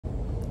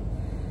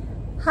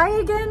Hi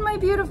again, my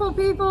beautiful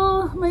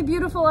people, my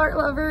beautiful art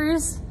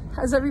lovers.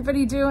 How's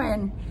everybody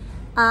doing?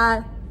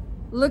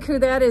 Look who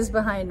that is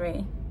behind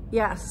me.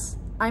 Yes,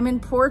 I'm in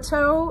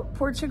Porto,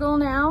 Portugal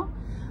now,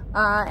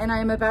 and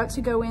I'm about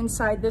to go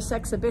inside this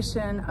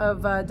exhibition of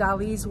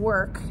Dali's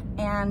work.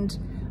 And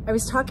I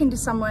was talking to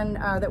someone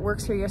that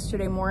works here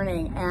yesterday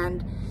morning,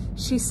 and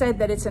she said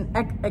that it's an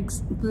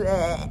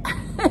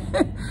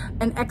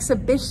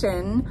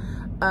exhibition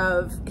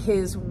of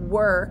his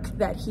work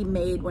that he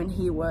made when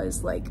he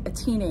was like a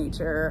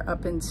teenager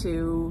up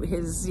into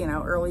his,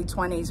 early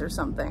 20s or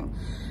something.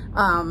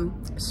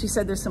 She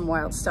said there's some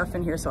wild stuff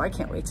in here, so I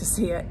can't wait to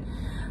see it.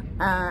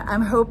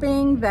 I'm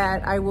hoping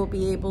that I will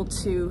be able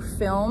to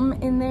film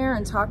in there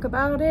and talk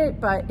about it,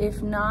 but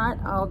if not,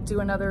 I'll do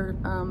another,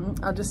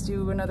 I'll just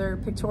do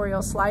another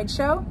pictorial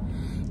slideshow,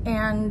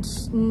 and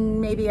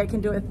maybe I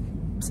can do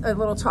a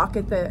little talk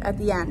at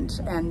the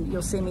end, and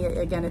you'll see me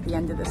again at the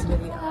end of this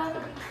video.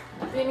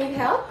 Do you need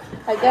help?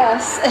 I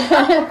guess.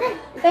 Okay.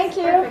 Thank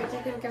you.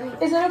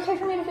 Perfect. Is it okay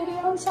for me to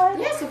video inside?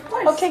 Yes, of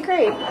course. Okay,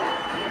 great. I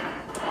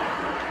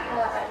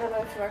don't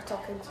know if you are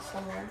talking to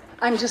someone.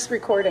 I'm just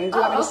recording. Do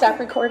you want me to stop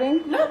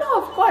recording? No,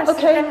 of course.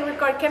 Okay. You can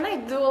record. Can I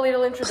do a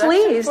little introduction?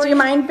 Please. Do you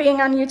mind being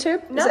on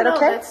YouTube? No, Is that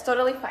okay? No, that's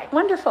totally fine.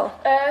 Wonderful.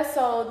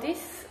 So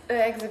this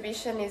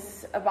exhibition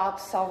is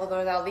about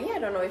Salvador Dali. I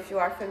don't know if you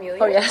are familiar.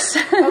 Oh, yes.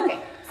 Okay.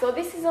 So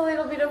this is a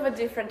little bit of a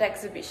different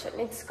exhibition.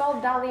 It's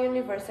called Dali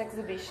Universe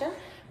Exhibition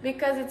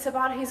because it's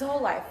about his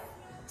whole life.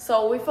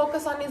 So we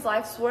focus on his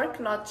life's work,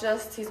 not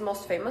just his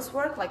most famous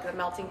work, like the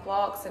melting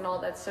clocks and all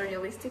that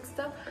surrealistic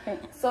stuff. Okay.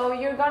 So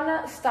you're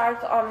gonna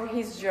start on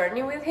his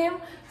journey with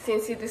him,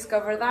 since he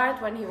discovered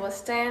art when he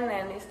was 10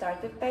 and he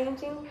started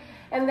painting.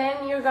 And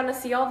then you're gonna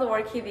see all the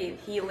work he did.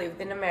 He lived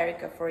in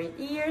America for 8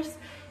 years.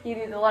 He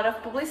did a lot of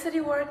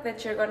publicity work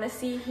that you're gonna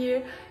see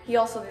here. He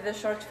also did a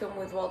short film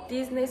with Walt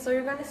Disney, so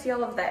you're gonna see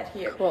all of that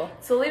here. Cool.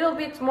 It's a little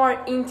bit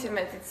more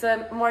intimate. It's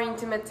a more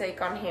intimate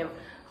take on him.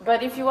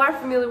 But if you are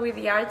familiar with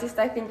the artist,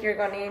 I think you're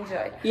gonna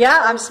enjoy.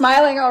 Yeah, I'm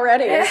smiling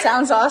already. It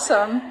sounds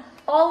awesome.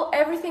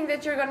 Everything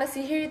that you're gonna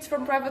see here, it's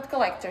from private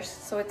collectors,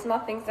 so it's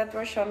not things that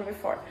were shown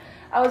before.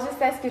 I will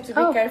just ask you to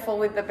be careful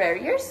with the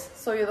barriers,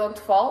 so you don't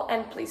fall,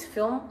 and please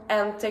film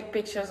and take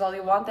pictures all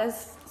you want,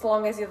 as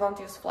long as you don't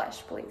use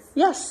flash, please.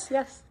 Yes,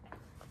 yes.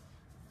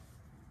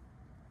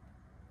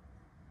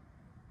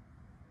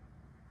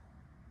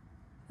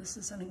 This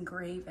is an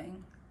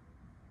engraving.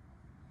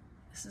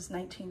 This is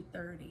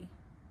 1930.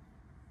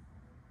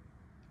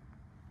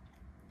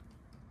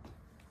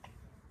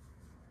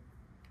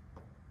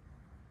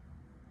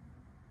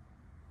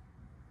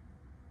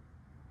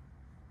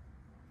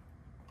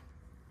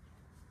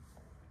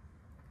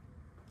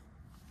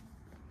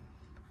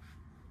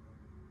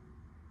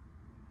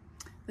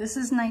 This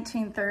is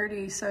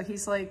 1930, so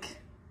he's like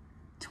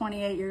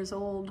 28 years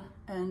old,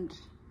 and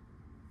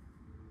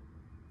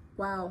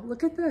wow,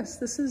 look at this.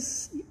 This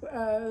is,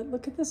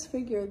 look at this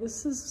figure.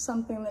 This is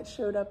something that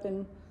showed up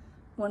in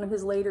one of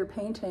his later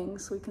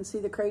paintings. We can see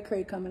the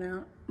cray-cray coming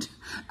out.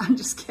 I'm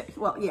just kidding.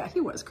 Well, yeah,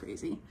 he was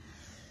crazy,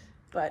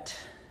 but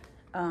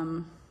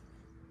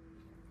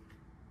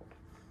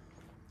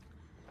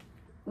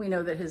we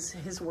know that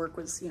his work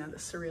was, the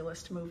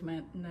surrealist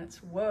movement, and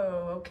that's,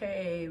 whoa,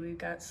 okay, we've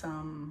got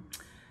some,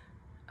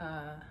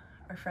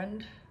 our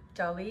friend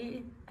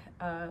Dali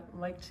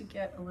liked to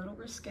get a little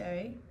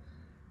risque.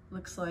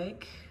 Looks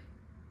like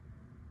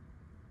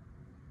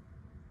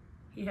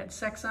he had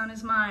sex on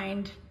his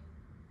mind.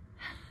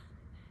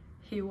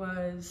 He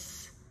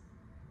was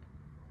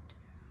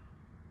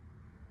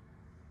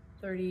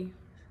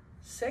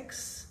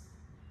 36.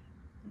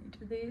 Let me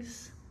do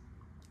these.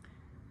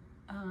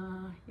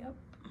 Yep.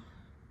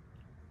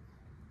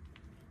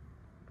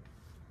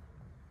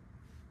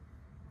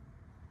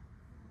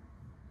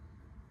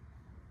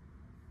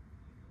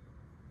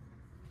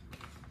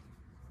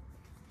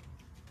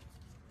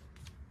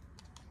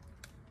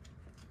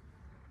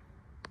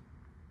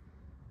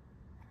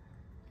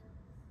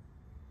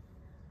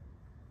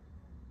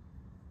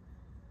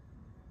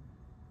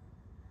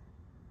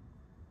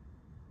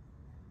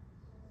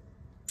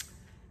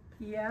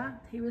 Yeah,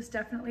 he was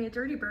definitely a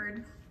dirty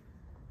bird.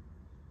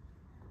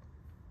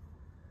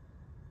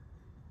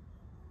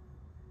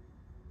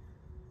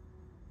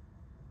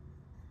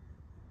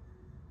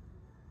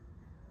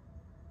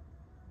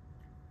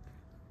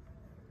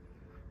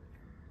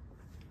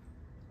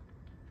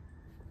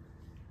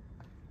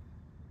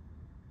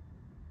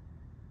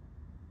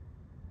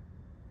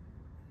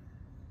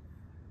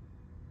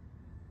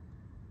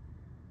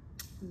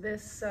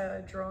 This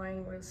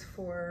drawing was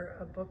for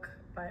a book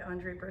by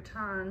Andre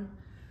Breton,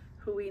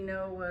 who we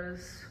know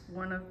was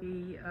one of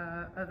the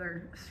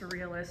other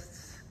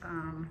surrealist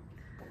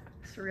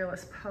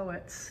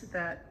poets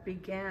that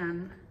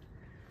began,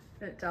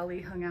 that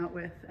Dali hung out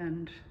with,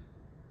 and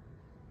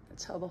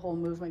that's how the whole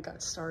movement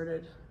got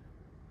started.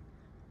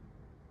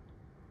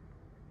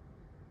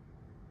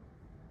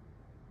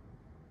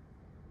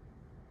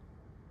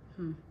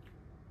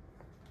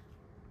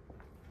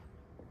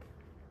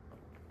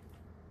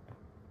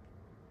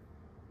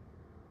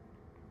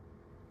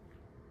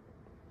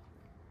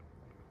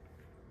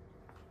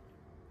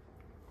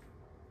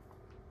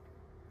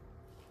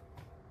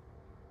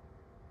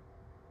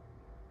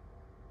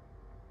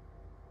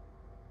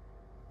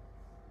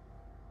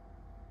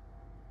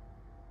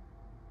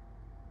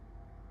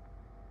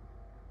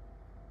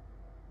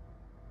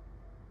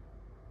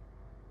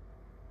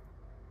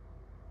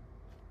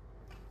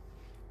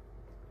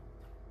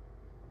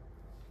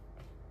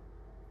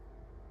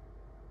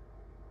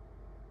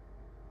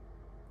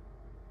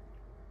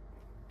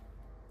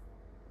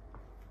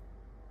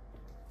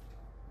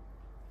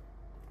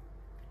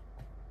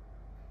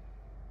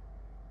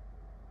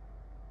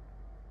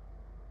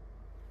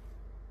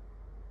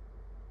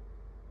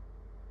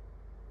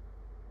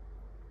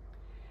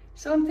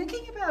 So I'm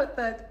thinking about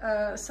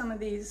that some of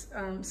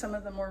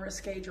the more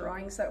risque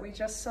drawings that we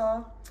just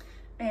saw.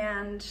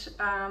 And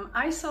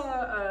I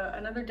saw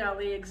another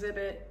Dali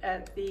exhibit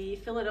at the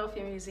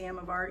Philadelphia Museum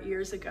of Art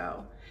years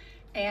ago.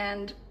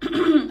 And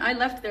I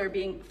left there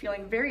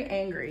feeling very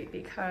angry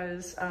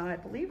because I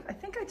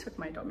think I took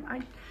my daughter.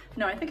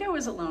 I think I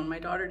was alone. My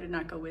daughter did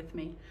not go with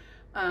me.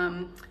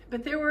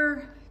 But there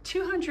were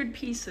 200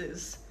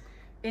 pieces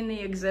in the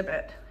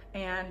exhibit,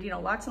 and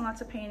lots and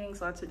lots of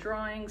paintings, lots of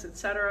drawings,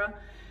 etc.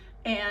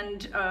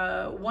 And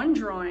one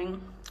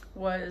drawing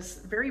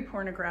was very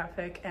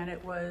pornographic, and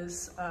it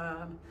was,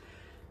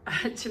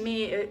 to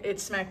me,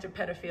 it smacked of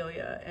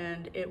pedophilia,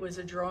 and it was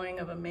a drawing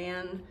of a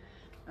man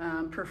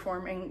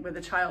performing with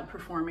a child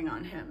performing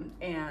on him,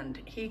 and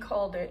he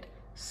called it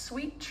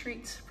 "Sweet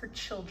Treats for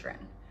Children."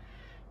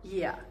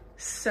 Yeah,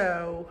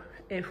 so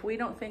if we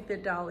don't think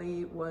that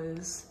Dali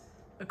was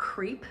a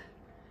creep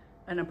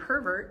and a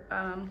pervert,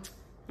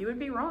 you would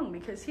be wrong,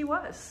 because he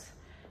was.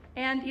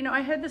 And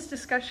I had this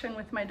discussion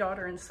with my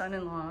daughter and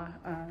son-in-law,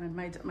 and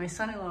my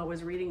son-in-law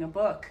was reading a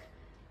book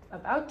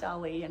about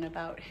Dali and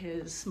about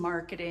his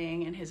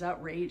marketing and his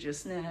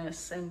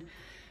outrageousness, and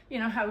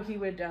how he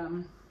would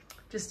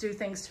just do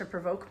things to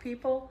provoke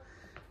people.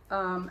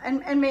 My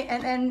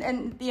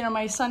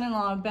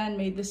son-in-law Ben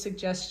made the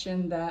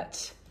suggestion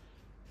that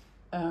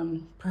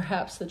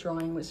perhaps the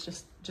drawing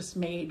was just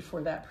made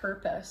for that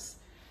purpose.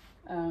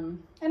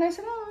 And I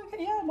said, oh,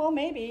 okay, yeah, well,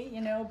 maybe,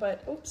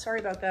 but oops, sorry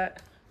about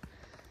that.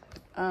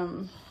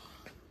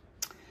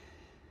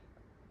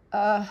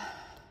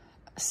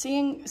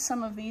 Seeing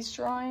some of these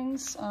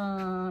drawings,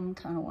 I'm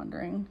kind of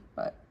wondering,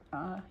 but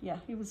yeah,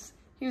 he was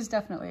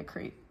definitely a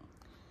creep.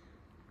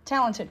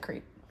 Talented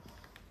creep.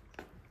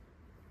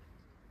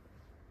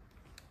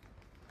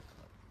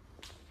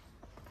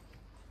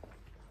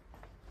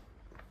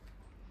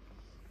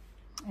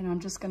 And I'm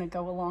just going to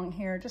go along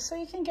here just so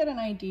you can get an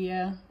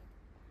idea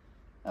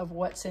of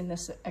what's in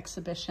this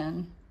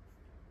exhibition.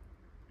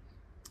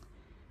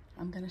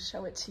 I'm going to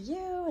show it to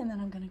you, and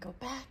then I'm going to go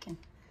back and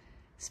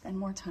spend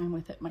more time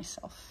with it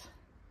myself.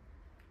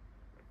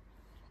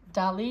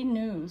 Dali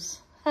News,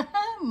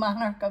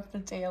 monarch of the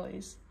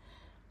dailies.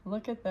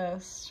 Look at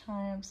this,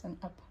 triumphs and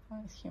up,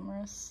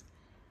 humorous.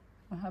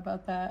 Well, how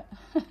about that?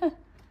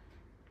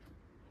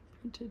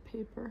 Printed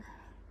paper.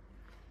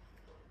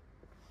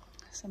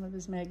 Some of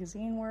his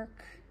magazine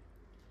work.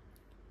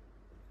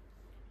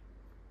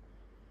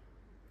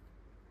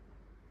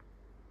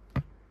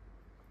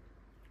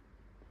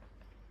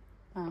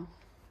 Wow,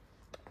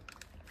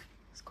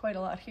 there's quite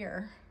a lot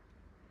here.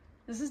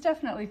 This is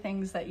definitely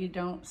things that you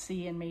don't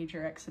see in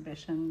major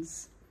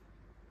exhibitions.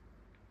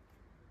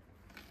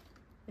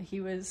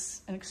 He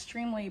was an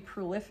extremely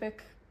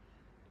prolific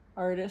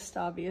artist,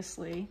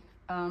 obviously.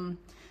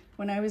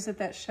 When I was at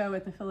that show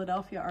at the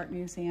Philadelphia Art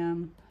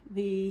Museum,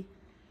 the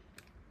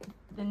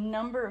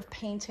number of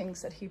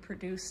paintings that he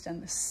produced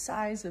and the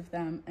size of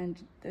them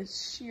and the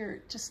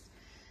sheer,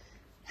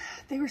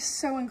 they were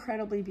so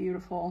incredibly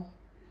beautiful.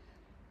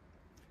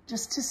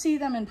 Just to see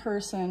them in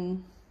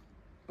person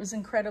was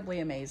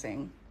incredibly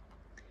amazing.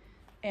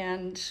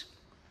 And,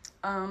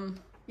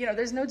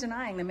 there's no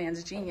denying the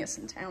man's genius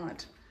and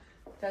talent.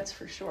 That's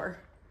for sure.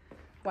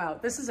 Wow,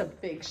 this is a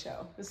big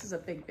show. This is a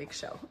big, big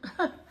show.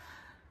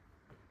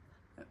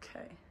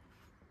 Okay.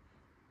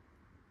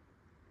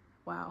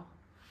 Wow,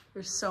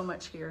 there's so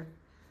much here.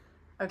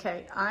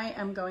 Okay, I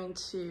am going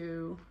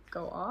to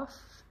go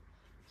off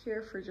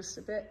here for just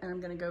a bit, and I'm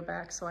gonna go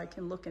back so I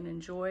can look and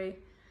enjoy,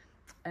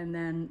 and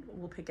then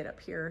we'll pick it up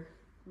here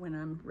when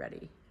I'm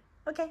ready.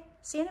 Okay,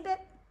 see you in a bit.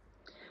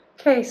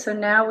 Okay, so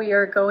now we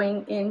are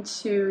going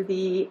into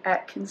the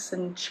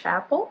Atkinson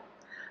Chapel.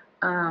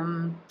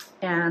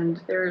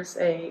 And there's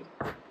a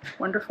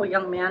wonderful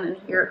young man in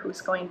here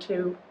who's going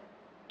to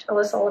tell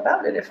us all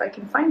about it, if I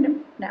can find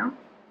him now.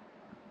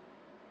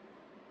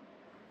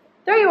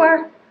 There you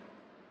are.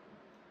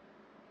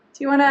 Do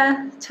you want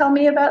to tell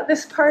me about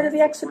this part of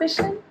the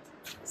exhibition?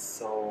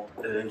 So,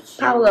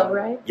 Paolo,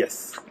 right?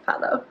 Yes.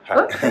 Paolo. Hi.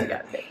 Okay,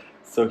 got it.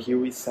 So here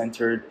we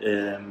centered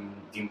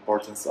the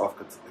importance of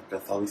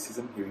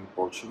Catholicism here in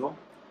Portugal.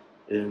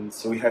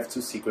 So we have two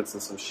secrets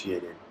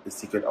associated, the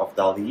secret of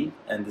Dali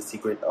and the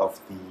secret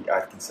of the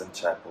Atkinson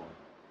Chapel.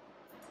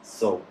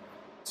 So,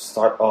 to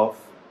start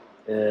off,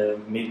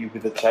 maybe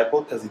with the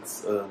chapel, because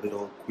it's a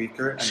little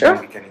quicker, and sure,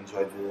 then we can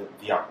enjoy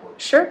the artwork.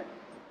 Sure.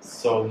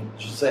 So,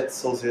 José de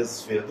Souza e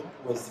Azevedo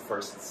was the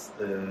first...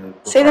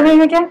 Say the name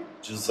again?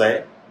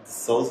 José de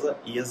Souza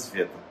e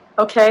Azevedo.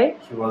 Okay.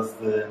 He was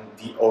the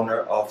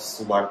owner of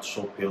Solar de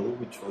Choupelo,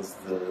 which was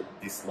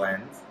this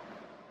land.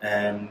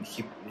 And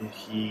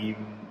he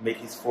made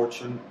his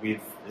fortune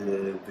with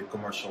the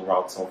commercial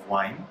routes of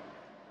wine,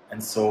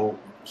 and so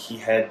he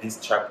had this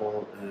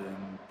chapel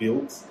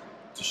built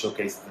to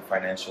showcase the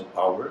financial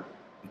power,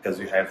 because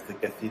we have the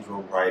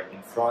cathedral right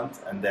in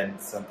front, and then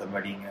Santa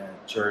Marina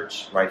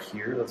Church right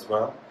here as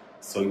well.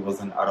 So it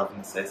wasn't out of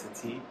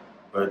necessity,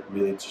 but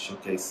really to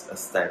showcase a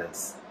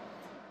status.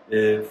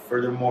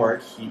 Furthermore,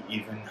 he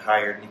even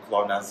hired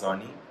Nicolau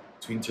Nazoni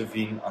to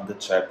intervene on the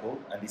chapel,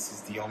 and this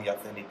is the only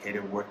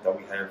authenticated work that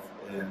we have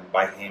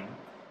by him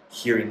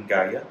here in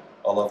Gaia.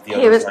 All of the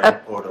others are in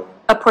Porto.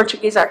 A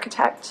Portuguese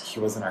architect? He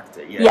was an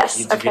architect, yeah. Yes,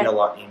 he intervened a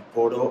lot in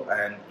Porto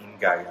and in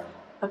Gaia.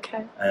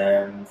 Okay.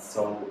 And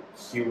so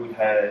here we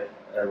had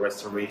a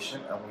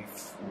restoration, and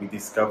we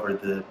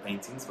discovered the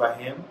paintings by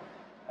him,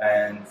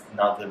 and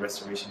now the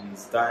restoration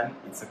is done.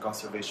 It's a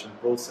conservation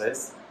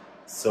process,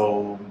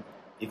 so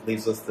it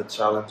leaves us the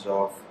challenge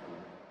of,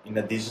 in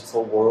a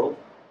digital world,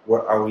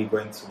 where are we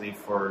going to live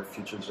for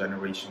future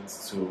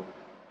generations to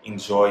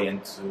enjoy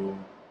and to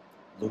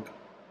look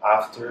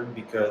after,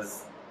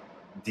 because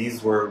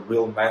these were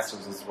real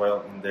masters as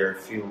well in their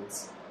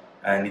fields,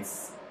 and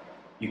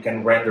you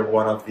can render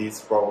one of these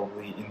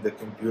probably in the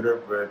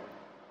computer, but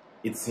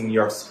it's in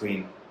your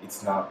screen.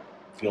 It's not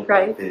built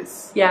like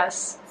this.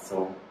 Yes.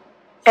 So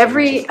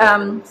every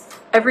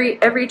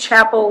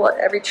chapel,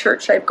 every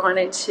church I've gone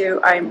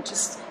into, I'm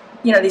just,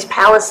 these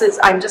palaces,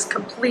 I'm just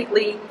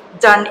completely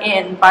done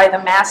in by the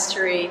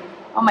mastery.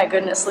 Oh my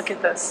goodness, look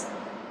at this.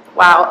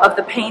 Wow, of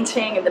the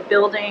painting and the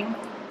building.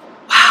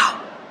 Wow.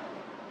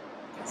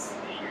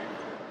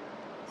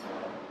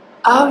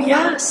 Oh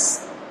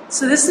yes.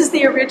 So this is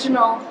the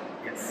original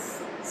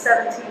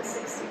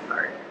 1760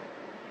 part.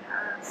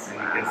 Yes. And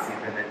you can see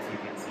the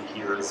nativity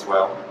here as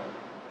well.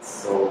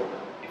 So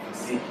if you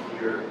see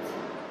here,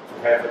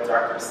 you have a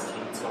darker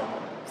skin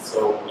tone,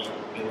 so it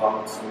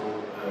belongs to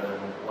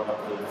one of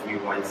the three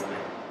wise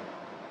men.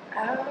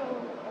 Oh,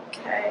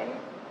 okay.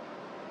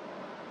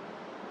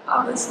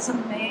 Oh, this is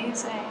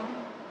amazing.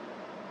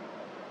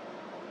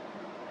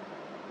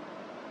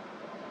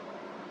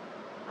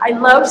 I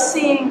love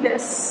seeing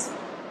this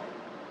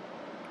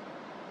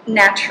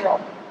natural.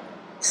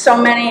 So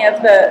many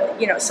of the,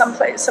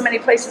 so many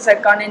places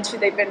I've gone into,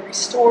 they've been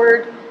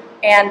restored,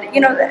 and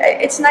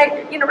it's nice.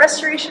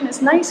 Restoration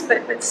is nice,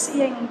 but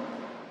seeing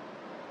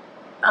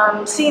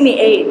the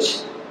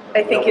age,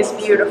 I think, is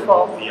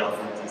beautiful. The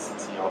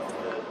authenticity of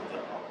the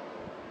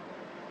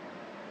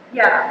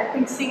Yeah, I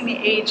think seeing the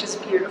age is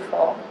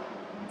beautiful.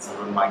 It's a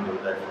reminder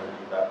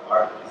that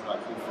art is not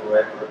here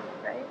forever.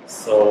 Right.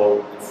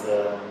 So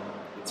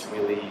it's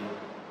really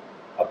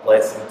a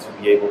blessing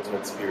to be able to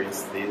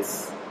experience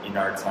this in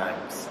our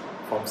times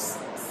from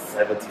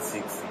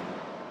 1760.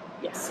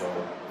 Yeah. So.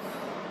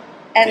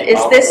 And is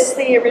this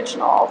the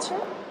original altar?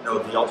 No,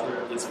 the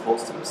altar is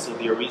posthumous. So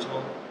the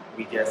original,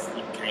 we guess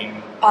it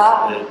came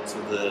to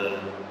the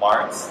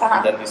Mars,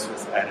 and then this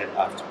was added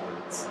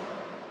afterwards.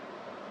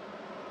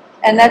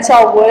 And that's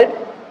all wood?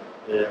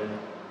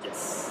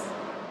 Yes.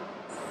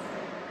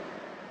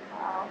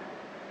 Wow.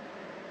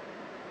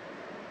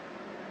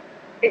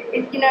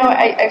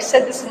 I've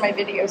said this in my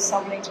videos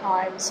so many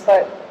times,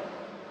 but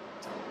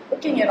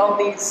looking at all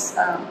these,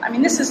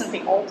 this isn't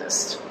the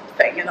oldest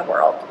thing in the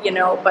world,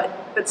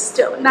 but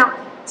still, now,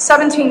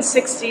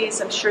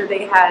 1760s, I'm sure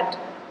they had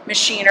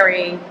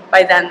machinery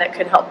by then that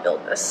could help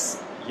build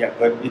this. Yeah,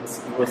 but it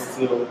was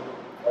still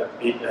a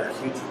huge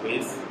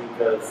risk,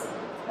 because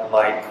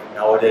unlike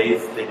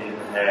nowadays, they didn't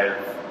have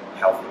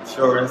health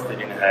insurance, they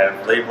didn't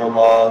have labor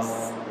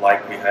laws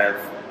like we have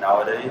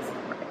nowadays,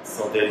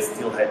 so they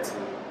still had to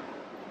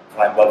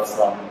climb up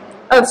some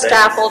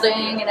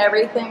scaffolding and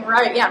everything,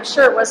 right? Yeah, I'm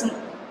sure it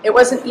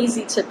wasn't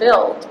easy to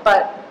build,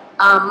 but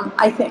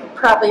I think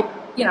probably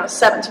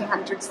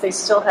 1700s they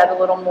still had a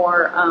little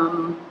more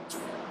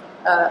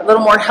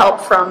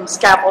help from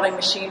scaffolding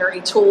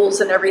machinery,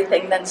 tools, and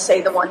everything than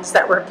say the ones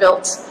that were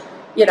built,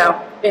 in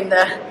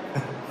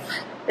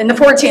the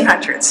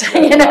 1400s.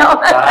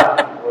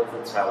 That was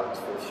a challenge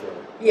for sure.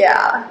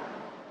 Yeah.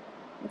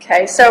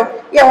 Okay,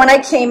 so yeah, when I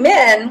came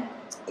in,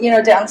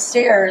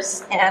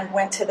 downstairs and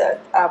went to the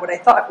what I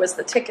thought was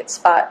the ticket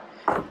spot,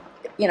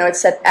 it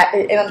said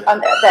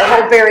on that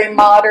whole very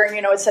modern,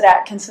 it said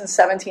Atkinson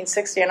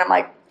 1760, and I'm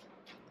like,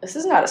 this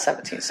is not a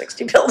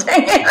 1760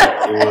 building.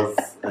 It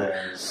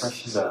was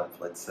freshened up,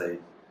 let's say,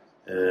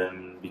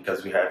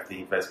 because we have the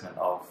investment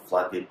of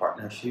Flatgate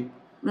Partnership,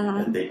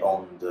 and they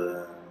own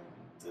the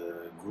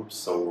groups,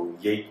 so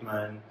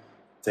Yateman,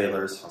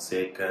 Taylor's,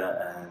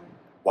 Fonseca, and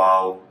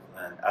Wow,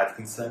 and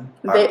Atkinson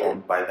are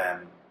owned by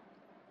them.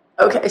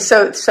 Okay,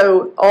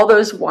 so all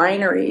those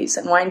wineries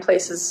and wine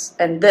places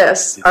and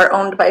this are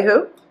owned by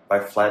who? By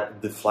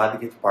the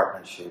Flatgate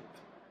Partnership.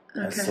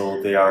 Okay. And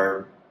so they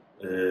are,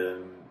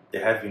 they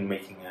have been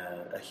making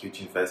a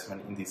huge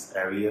investment in this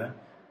area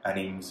and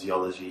in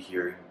museology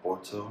here in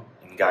Porto,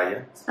 in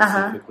Gaia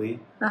specifically.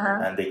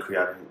 And they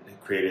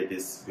created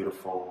this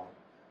beautiful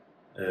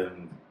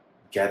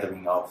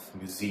gathering of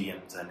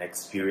museums and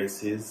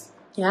experiences.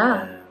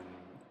 Yeah.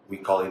 We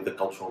call it the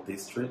Cultural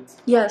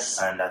District. Yes.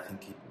 And I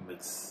think it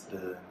makes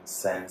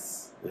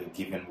sense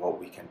given what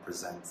we can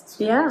present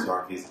to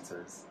our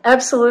visitors.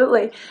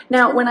 Absolutely.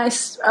 Now, when I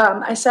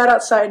sat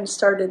outside and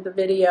started the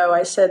video,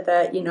 I said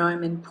that,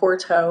 I'm in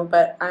Porto,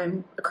 but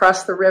I'm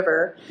across the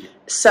river. Yeah.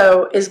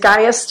 So is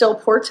Gaia still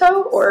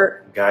Porto,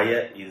 or?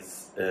 Gaia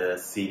is a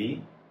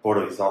city.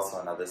 Porto is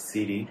also another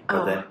city,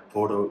 but then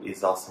Porto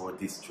is also a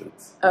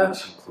district,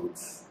 which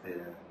includes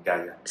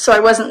Gaia. So I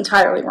wasn't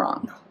entirely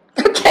wrong. No.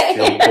 Okay.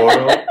 Still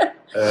Porto.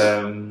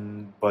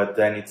 But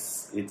then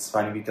it's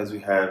funny because we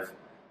have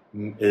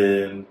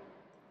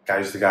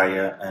Cais de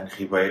Gaia and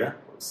Ribeira,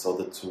 so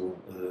the two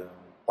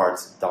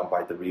parts down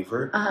by the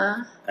river.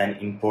 And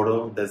in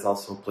Porto, there's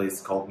also a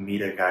place called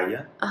Mira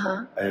Gaia.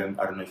 I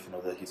don't know if you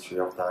know the history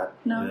of that.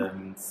 No.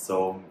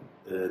 So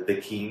the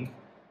king,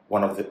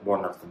 one of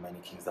the many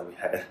kings that we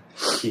had,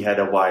 he had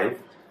a wife,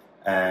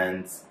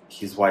 and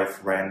his wife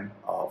ran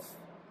off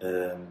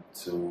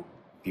to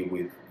be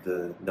with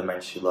the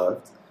man she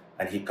loved,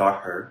 and he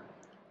caught her,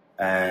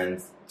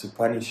 and to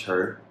punish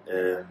her,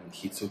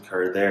 he took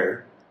her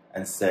there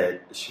and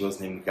said she was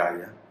named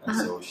Gaia, and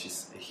so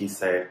he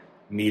said,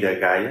 Mira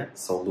Gaia,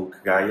 so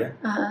look Gaia,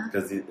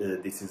 because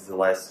this is the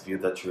last view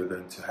that you're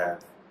going to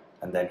have.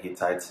 And then he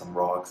tied some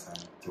rocks and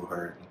threw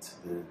her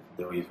into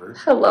the river.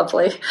 How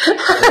lovely.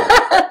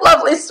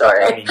 Lovely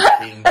story. I mean,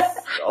 kings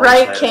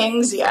right,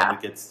 kings, yeah.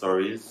 Wicked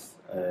stories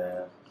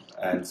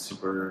and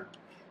super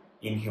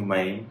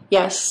inhumane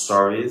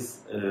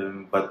stories.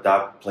 But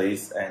that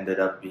place ended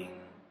up being,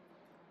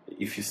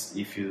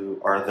 if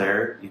you are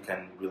there, you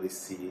can really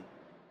see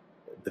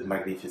the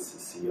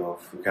magnificency of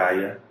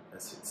Gaia.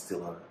 So it's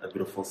still a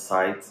beautiful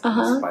sight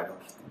in spite of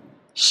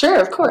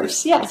sure, of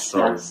course, yes,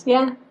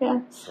 yeah.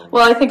 So,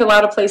 well, I think a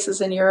lot of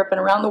places in Europe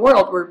and around the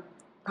world were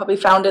probably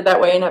founded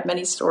that way and have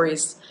many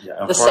stories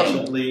the same.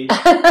 Unfortunately,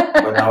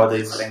 but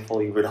nowadays,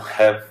 thankfully, we don't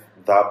have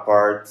that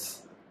part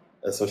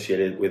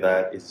associated with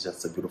that. It's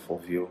just a beautiful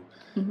view,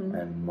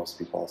 and most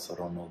people also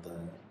don't know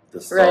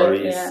the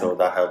stories, so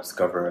that helps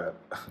cover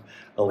up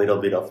a little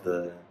bit of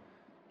the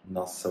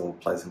not so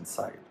pleasant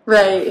side.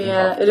 Right,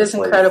 yeah, it is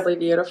incredibly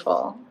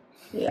beautiful.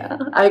 Yeah,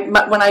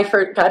 when I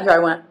first got here, I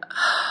went...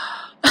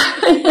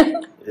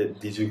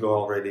 Did you go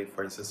already,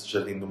 for instance,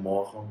 Jardim do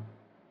Morro,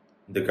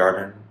 the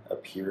garden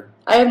up here?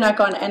 I have not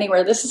gone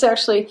anywhere. This is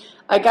actually,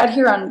 I got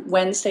here on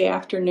Wednesday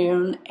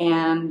afternoon,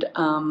 and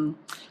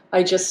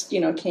I just,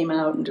 came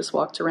out and just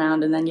walked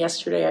around, and then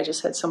yesterday I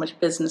just had so much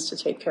business to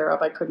take care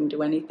of, I couldn't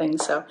do anything,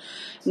 so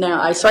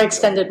now I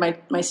extended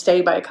my stay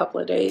by a couple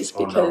of days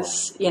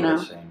because,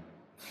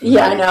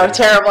 Yeah, I know,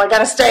 terrible. I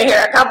gotta stay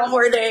here a couple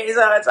more days.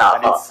 Oh, it's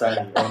awful. And it's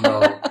sunny. Oh no.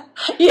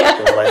 Yeah.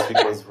 Because last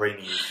week was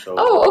rainy, so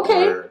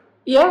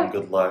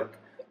good luck.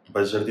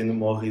 But Jardim do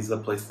Morro is a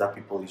place that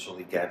people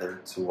usually gather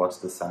to watch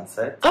the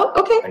sunset. Oh,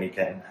 okay. And you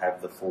can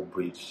have the full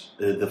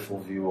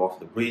view of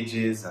the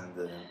bridges and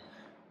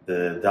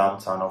the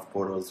downtown of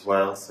Porto as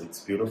well. So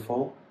it's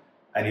beautiful.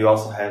 And you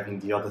also have in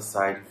the other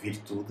side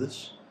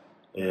Virtudes.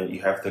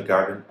 You have the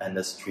garden and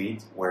the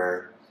street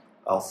where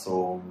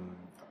also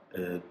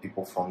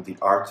people from the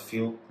art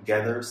field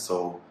gather,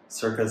 so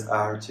circus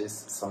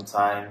artists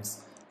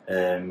sometimes,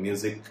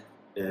 music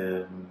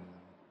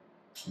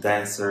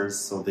dancers,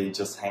 so they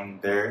just hang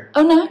there.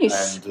 Oh,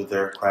 nice. And do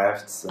their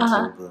crafts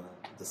until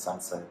the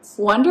sun sets.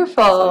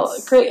 Wonderful.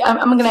 So great. I'm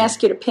going to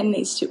ask you to pin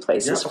these two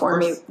places for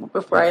me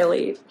before I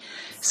leave.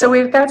 So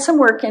we've got some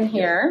work in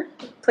here.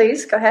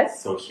 Please, go ahead.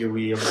 So here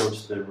we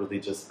approach the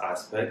religious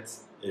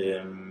aspects.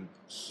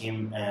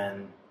 Him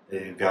and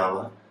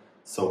Gala.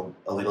 So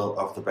a little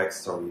of the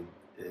backstory.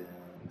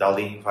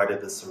 Dali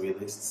invited the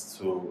surrealists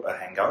to a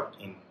hangout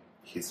in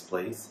his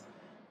place,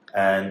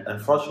 and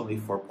unfortunately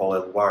for Paul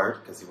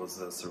Éluard, because he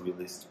was a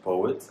surrealist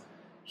poet,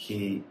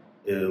 he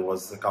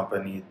was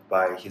accompanied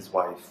by his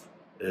wife,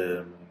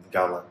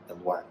 Gala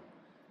Éluard.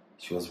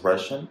 She was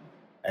Russian,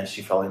 and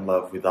she fell in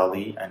love with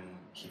Dali, and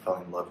he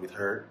fell in love with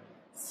her.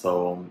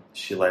 So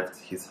she left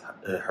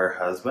her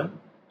husband,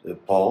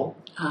 Paul,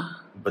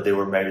 but they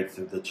were married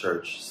through the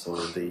church, so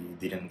they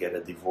didn't get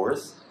a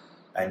divorce.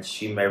 And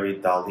she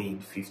married Dali in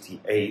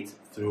 '58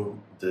 through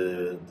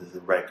the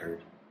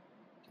record,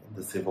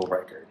 the civil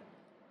record.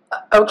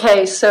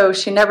 Okay, so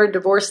she never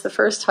divorced the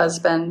first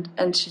husband,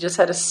 and she just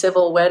had a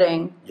civil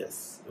wedding.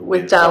 Yes,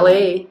 with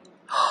Dali.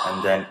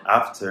 And then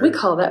after, we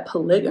call that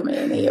polygamy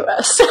in the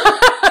U.S.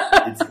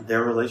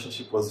 Their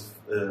relationship was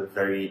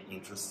very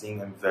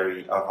interesting and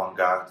very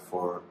avant-garde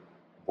for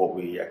what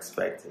we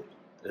expected.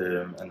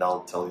 And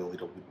I'll tell you a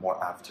little bit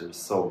more after.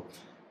 So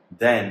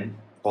then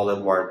Paul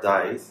Éluard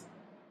dies,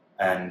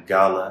 and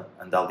Gala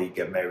and Dali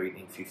get married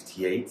in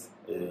 '58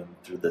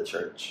 through the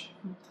church.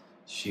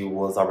 She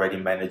was already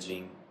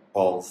managing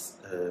Paul's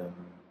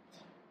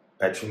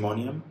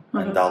patrimonium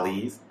and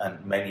Dali's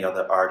and many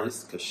other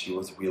artists, because she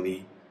was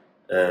really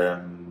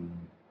a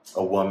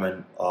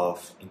woman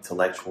of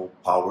intellectual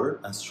power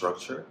and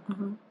structure.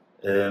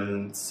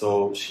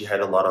 So she had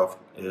a lot of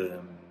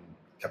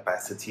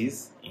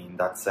capacities in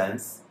that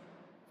sense.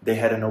 They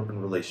had an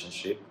open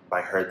relationship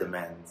by her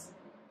demands.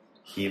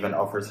 He even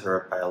offers her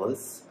a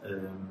palace,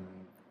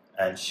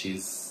 and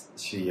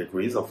she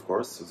agrees, of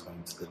course. Who's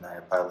going to deny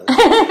a palace?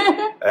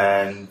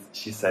 And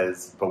she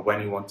says, but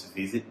when you want to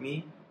visit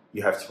me,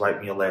 you have to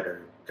write me a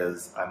letter,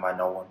 because I might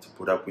not want to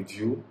put up with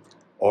you,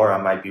 or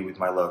I might be with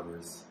my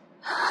lovers.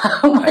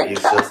 And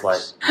he's just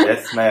like,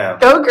 yes ma'am.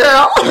 Go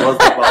girl. She was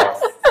the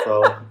boss.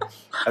 So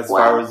as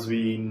far as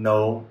we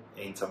know,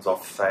 in terms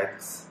of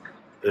facts,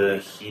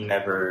 he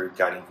never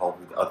got involved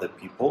with other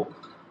people.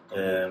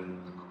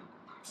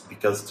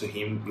 because to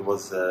him it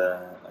was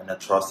an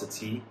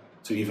atrocity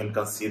to even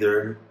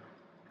consider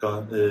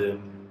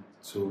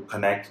to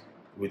connect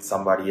with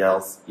somebody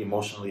else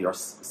emotionally or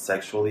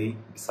sexually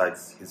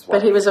besides his wife.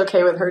 But he was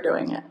okay with her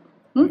doing it.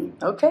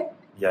 Okay.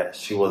 Yeah,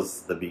 she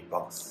was the big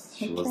boss.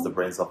 She was Okay. the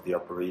brains of the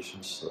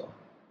operation. So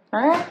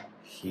All right.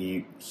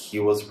 he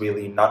was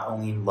really not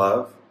only in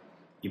love,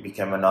 it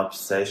became an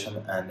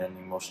obsession and an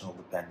emotional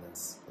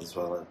dependence as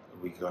well.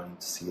 We're going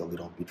to see a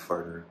little bit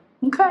further.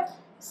 Okay.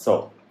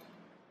 So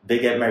they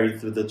get married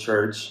through the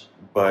church,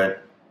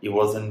 but it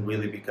wasn't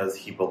really because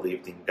he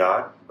believed in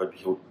God, but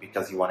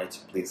because he wanted to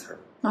please her.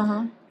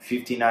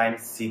 59,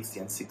 60,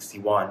 and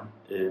 61,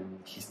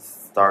 he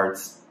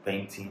starts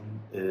painting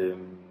the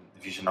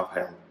Vision of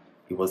Hell.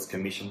 He was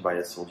commissioned by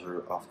a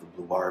soldier of the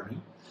Blue Army,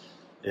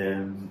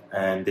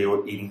 and they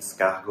were eating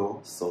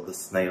escargot, so the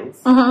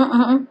snails.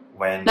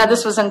 When Now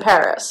this was in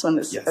Paris when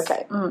this. Yes.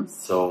 Okay.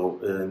 So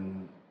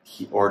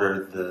he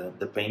ordered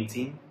the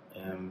painting,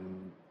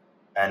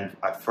 and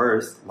at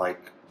first,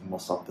 like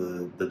most of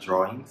the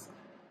drawings,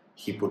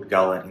 he put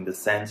Gala in the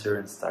center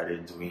and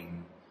started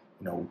doing,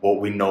 what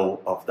we know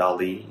of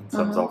Dali in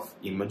terms of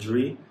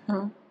imagery.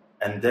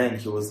 And then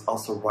he was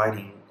also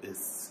writing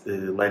his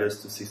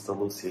letters to Sister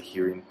Lucia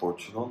here in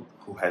Portugal,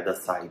 who had a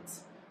site.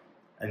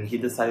 And he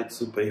decided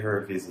to pay her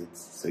a visit.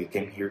 So he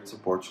came here to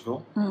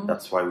Portugal.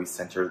 That's why we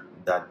centered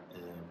that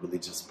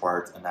religious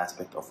part and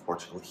aspect of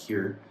Portugal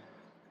here.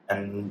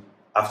 And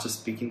after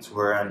speaking to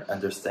her and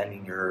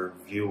understanding her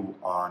view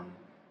on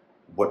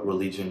what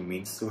religion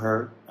means to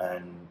her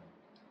and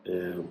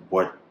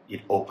what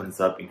it opens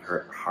up in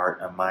her heart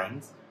and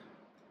mind,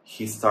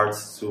 he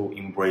starts to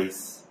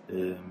embrace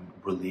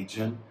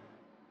religion,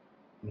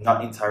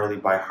 not entirely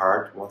by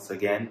heart once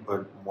again,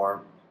 but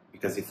more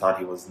because he thought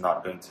he was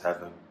not going to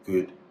have a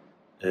good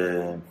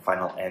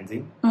final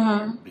ending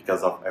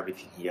because of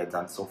everything he had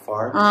done so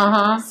far.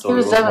 So He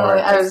was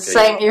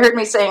definitely. You heard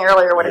me saying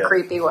earlier what a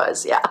creep he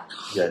was. Yeah.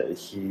 Yeah,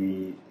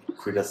 he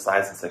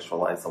criticized and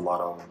sexualized a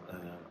lot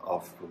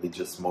of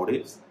religious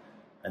motives,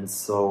 and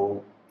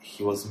so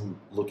he was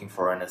looking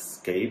for an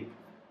escape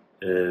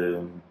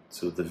to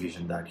the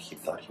vision that he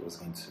thought he was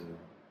going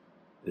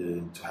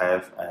to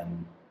have,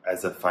 and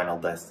as a final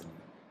destiny.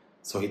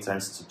 So he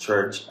turns to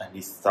church and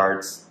he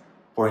starts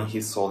pouring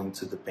his soul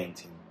into the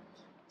painting.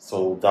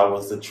 So that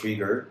was the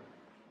trigger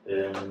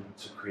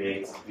to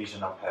create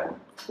Vision of Hell.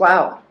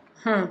 Wow.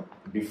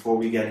 Before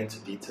we get into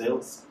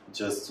details,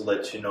 just to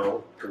let you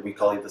know, we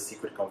call it the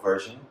secret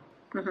conversion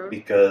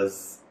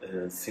because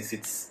since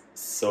it's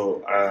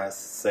so,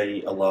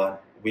 say a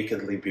lot,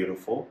 wickedly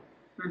beautiful,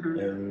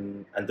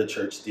 and the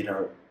church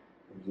didn't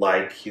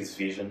like his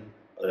vision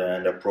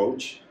and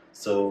approach,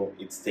 so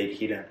it stayed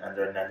hidden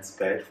under a nun's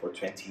bed for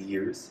 20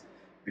 years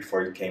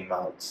before it came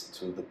out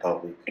to the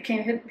public.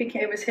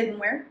 It was hidden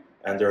where?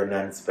 Under a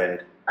nun's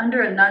bed.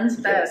 Under a nun's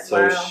bed. Yeah,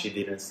 so wow. she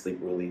didn't sleep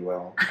really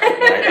well at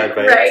night, I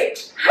bet.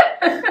 Right.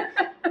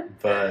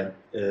 But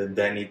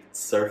then it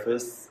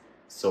surfaced,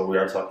 so we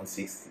are talking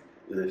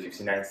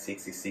 59,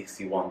 60,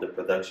 61, the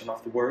production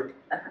of the work.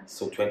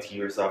 So 20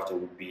 years after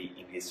would be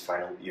in his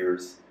final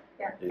years.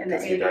 Yeah, in the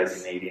because he 80s.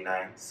 dies in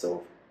 89,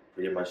 so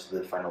pretty much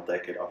the final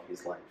decade of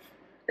his life.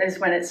 Is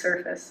when it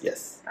surfaced.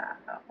 Yes.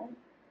 Wow.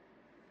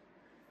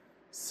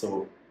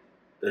 So,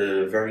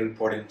 very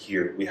important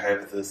here, we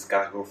have the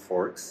escargot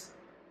forks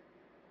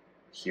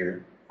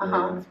here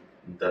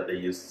that they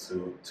used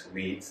to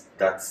eat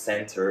that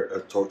center a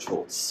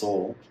tortured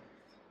soul.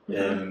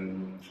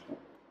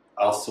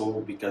 Also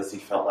because he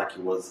felt like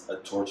it was a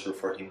torture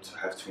for him to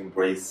have to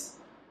embrace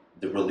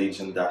the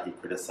religion that he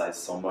criticized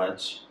so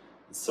much.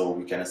 So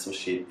we can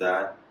associate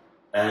that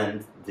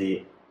and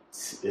the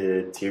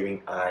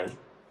tearing eye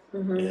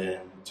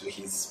to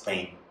his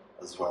pain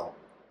as well.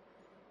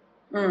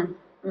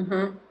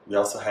 We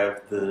also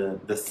have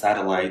the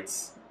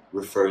satellites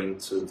referring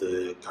to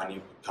the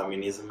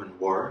communism and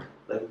war.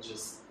 Let me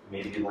just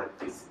maybe like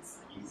this, it's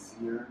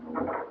easier.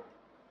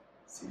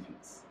 See if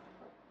it's...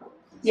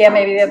 Yeah,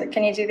 maybe the other.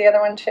 Can you do the other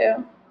one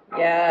too?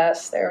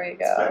 Yes, there we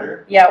go.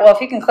 Better. Yeah, well,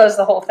 if you can close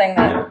the whole thing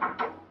then.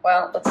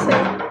 Well, let's see.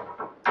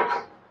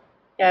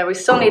 Yeah, we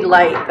still need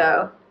light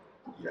though.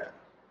 Yeah.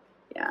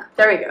 Yeah,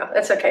 there we go.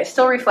 That's okay.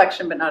 Still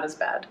reflection, but not as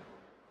bad.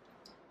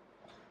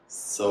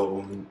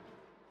 So,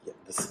 yeah,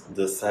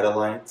 the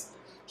satellite.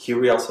 Here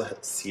we also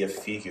see a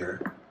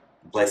figure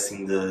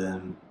blessing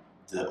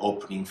the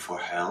opening for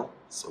hell.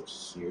 So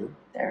here.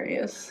 There he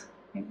is.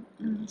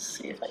 Let's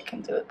see if I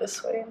can do it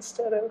this way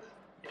instead of...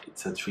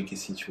 It's a tricky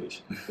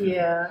situation.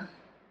 Yeah.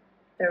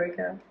 There we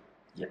go.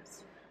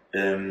 Yes.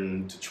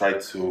 To try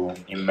to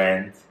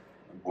amend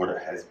what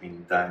has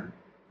been done,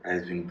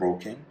 has been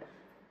broken,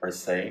 per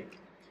se.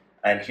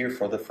 And here,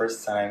 for the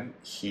first time,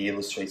 he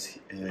illustrates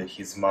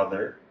his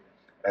mother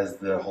as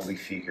the holy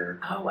figure.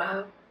 Oh,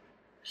 wow.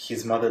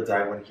 His mother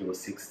died when he was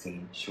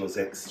 16. She was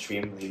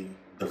extremely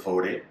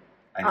devoted,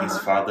 and his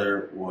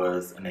father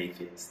was an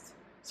atheist.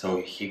 So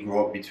he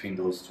grew up between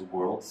those two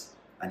worlds,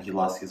 and he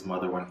lost his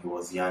mother when he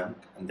was young,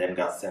 and then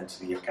got sent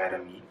to the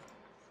academy.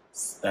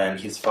 And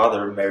his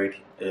father married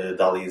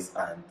Dali's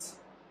aunt.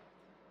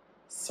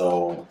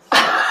 So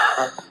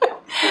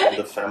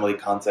the family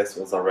context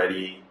was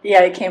already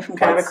Yeah, he came from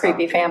kind of a quite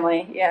creepy something.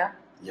 family. Yeah.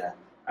 Yeah,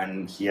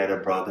 and he had a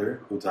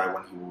brother who died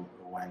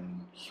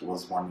when he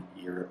was 1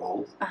 year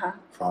old Uh-huh.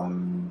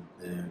 from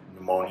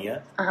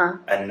pneumonia, Uh-huh.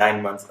 and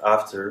 9 months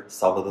after,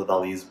 Salvador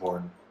Dali is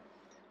born.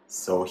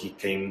 So he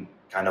came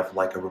kind of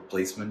like a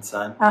replacement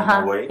son in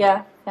a way,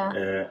 Yeah,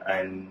 yeah.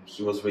 and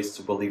he was raised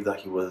to believe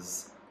that he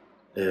was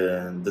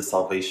the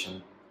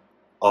salvation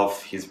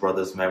of his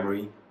brother's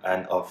memory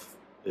and of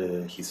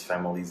his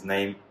family's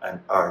name and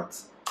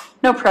art.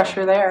 No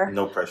pressure there.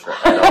 No pressure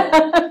at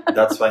all.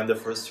 That's why in the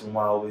first room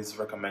I always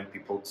recommend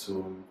people to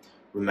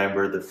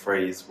remember the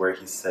phrase where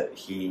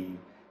he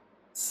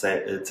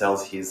tells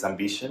his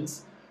ambitions,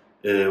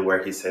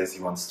 where he says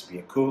he wants to be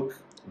a cook,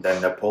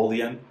 then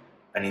Napoleon,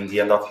 and in the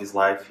end of his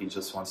life he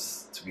just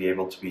wants to be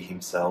able to be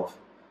himself,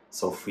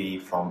 so free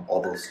from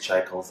all those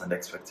shackles and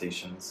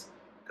expectations.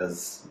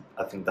 Because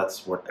I think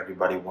that's what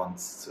everybody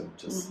wants, to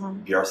just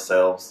be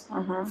ourselves,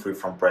 free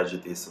from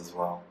prejudice as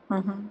well.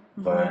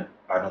 But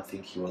I don't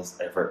think he was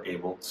ever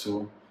able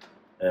to.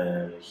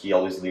 He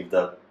always lived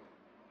up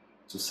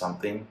to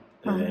something.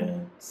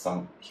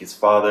 His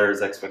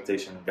father's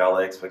expectation,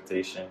 gala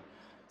expectation,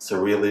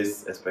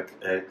 surrealist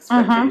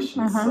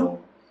expectation. So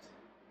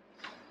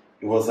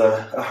it was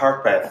a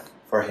hard path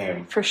for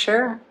him. For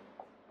sure.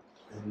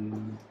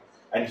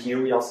 And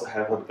here we also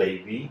have a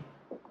baby.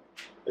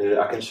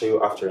 I can show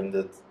you after in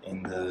the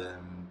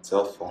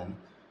cell phone.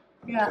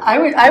 Yeah,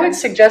 I would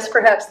suggest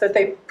perhaps that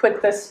they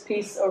put this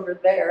piece over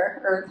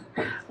there, or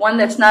one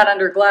that's not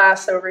under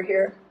glass over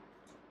here.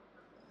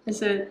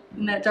 Is it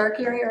in that dark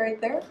area right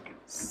there?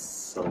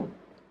 So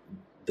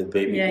the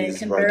baby Yeah, you is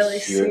can right barely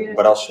see here, it.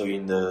 but I'll show you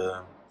in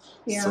the.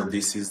 Yeah. So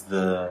this is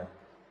the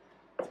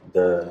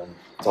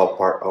top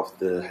part of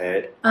the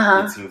head.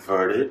 It's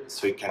inverted,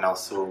 so it can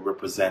also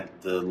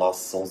represent the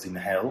lost souls in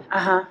hell,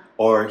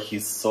 or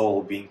his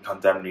soul being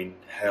condemned in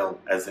hell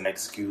as an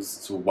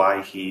excuse to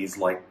why he is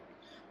like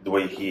the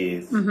way he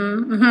is.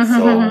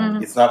 So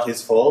it's not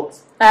his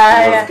fault.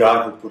 It was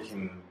God who put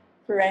him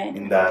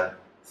in that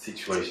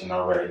situation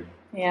already.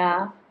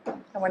 Yeah.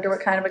 I wonder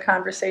what kind of a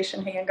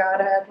conversation he and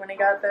God had when he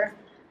got there.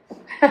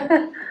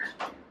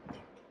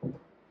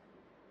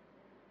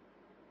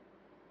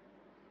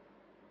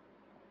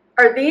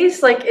 Are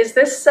these like, is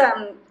this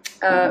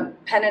pen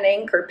and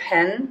ink or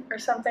pen or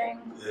something?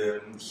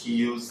 He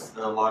used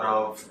a lot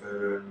of,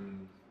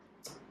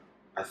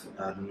 I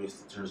don't know if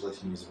the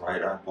translation is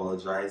right, I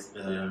apologize,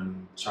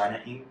 China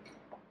ink.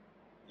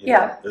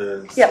 Yeah,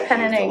 so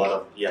pen and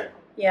ink.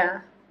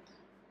 Yeah.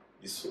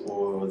 This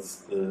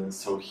was,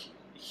 so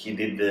he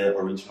did the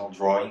original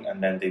drawing,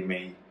 and then they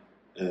made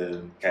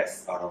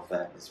casts out of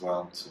that as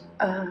well to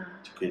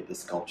create the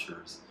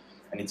sculptures.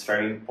 And it's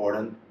very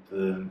important.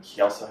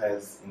 He also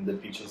has in the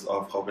pictures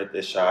of Robert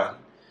Deschamps,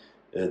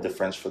 the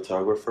French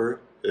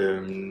photographer,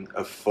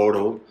 a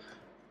photo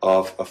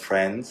of a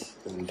friend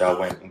that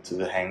went into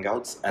the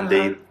Hangouts, and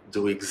they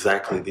do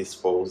exactly this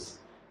pose.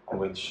 I'm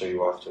going to show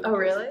you after. Oh,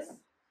 really?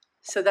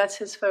 So that's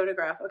his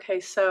photograph. Okay,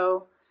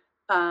 so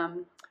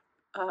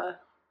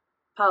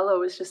Paulo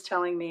was just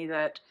telling me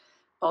that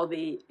all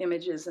the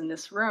images in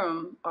this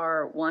room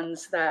are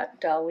ones that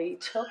Dali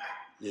took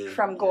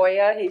from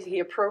Goya. He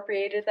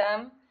appropriated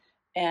them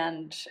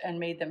and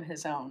made them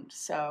his own.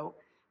 So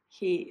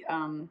he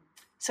kind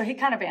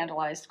of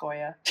vandalized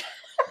Goya.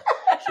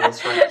 He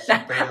was right. He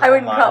I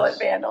wouldn't call it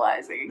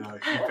vandalizing. No,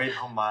 he paid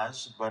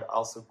homage, but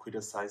also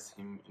criticized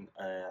him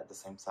at the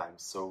same time.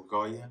 So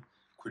Goya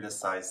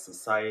criticized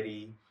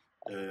society,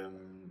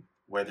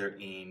 whether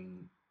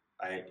in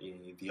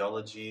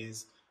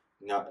ideologies,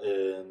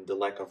 the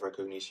lack of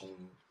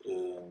recognition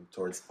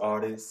towards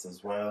artists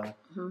as well,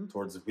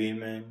 towards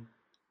women,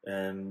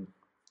 and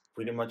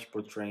pretty much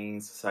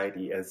portraying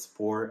society as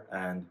poor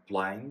and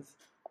blind.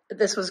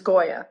 This was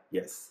Goya?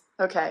 Yes.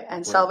 Okay,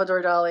 and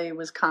Salvador Dali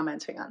was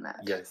commenting on that.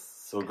 Yes,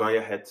 so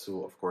Goya had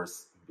to, of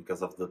course,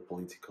 because of the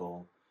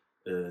political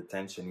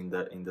tension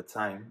in the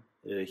time,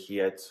 he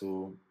had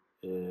to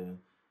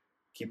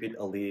keep it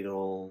a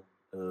little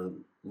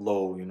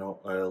low,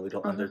 a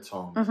little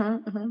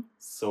undertone.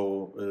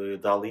 So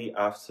Dali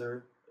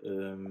after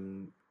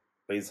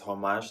pays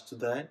homage to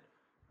that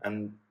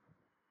and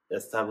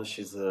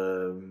establishes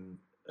a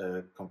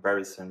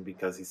comparison,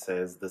 because he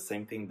says the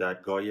same thing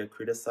that Goya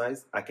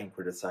criticized, I can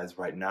criticize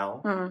right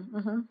now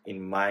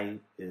in my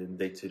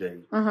day-to-day.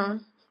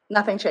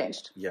 Nothing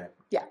changed. Yeah.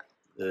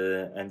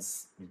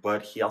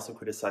 But he also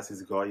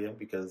criticizes Goya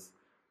because,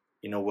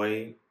 in a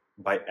way,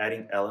 by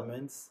adding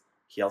elements,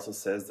 he also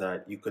says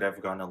that you could have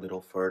gone a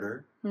little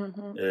further.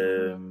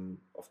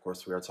 Of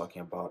course, we are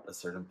talking about a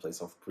certain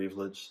place of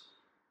privilege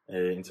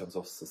in terms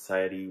of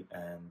society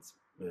and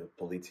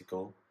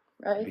political.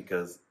 Right.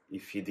 Because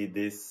if he did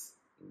this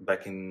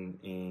back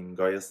in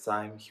Goya's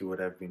time, he would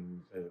have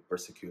been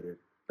persecuted.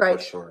 Right.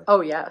 For sure.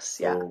 Oh, yes.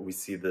 So we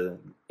see you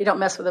don't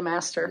mess with a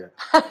master.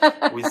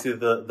 Yeah. We see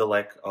the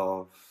lack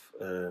of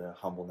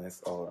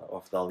humbleness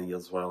of Dali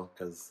as well,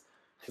 because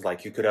he's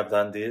like, you could have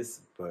done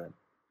this, but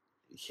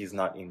he's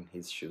not in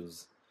his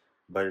shoes.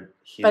 but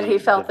he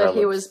felt that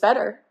he was develops.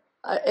 better.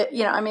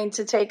 You know, I mean,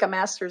 to take a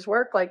master's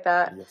work like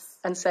that Yes.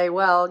 and say,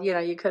 well, you know,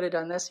 you could have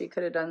done this, you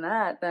could have done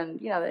that, then,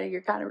 you know,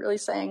 you're kind of really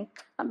saying,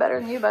 I'm better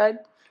than you, bud.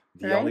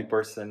 The Right? only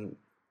person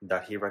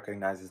that he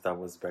recognizes that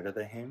was better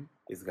than him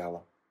is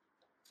Gala.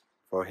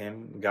 For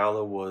him,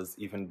 Gala was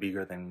even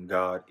bigger than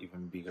God,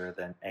 even bigger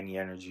than any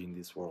energy in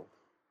this world.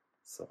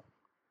 So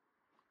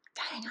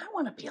Dang, I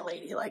want to be a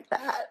lady like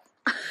that.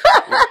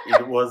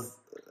 it was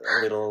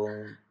a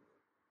little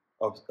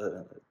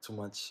too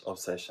much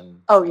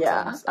obsession. Oh,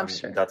 yeah, sometimes. I'm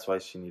sure. That's why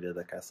she needed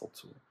a castle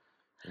to,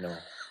 you know,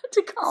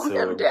 To calm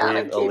him to down breathe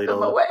and a keep little.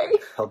 him away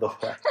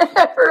Otherwise,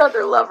 for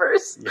other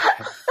lovers.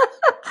 yeah.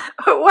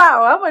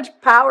 Wow, how much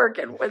power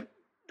can with?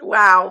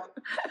 Wow,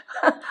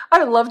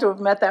 I'd love to have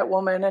met that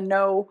woman and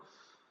know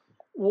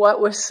what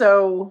was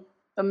so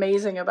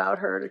amazing about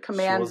her to She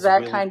command was that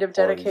really kind of poised.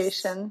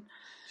 dedication.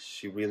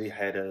 She really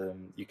had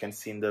you can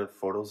see in the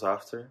photos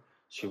after,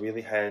 she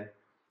really had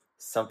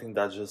something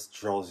that just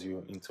draws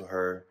you into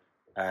her,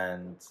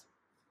 and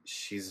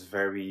she's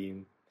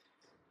very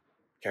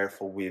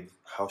careful with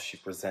how she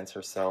presents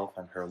herself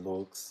and her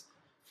looks.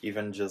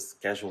 Even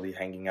just casually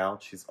hanging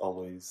out, she's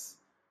always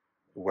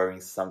wearing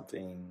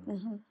something,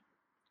 Mm-hmm.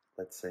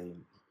 let's say,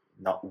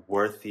 not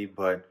worthy,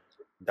 but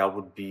that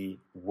would be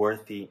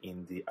worthy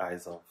in the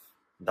eyes of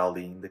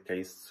Dali, in the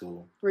case,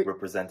 to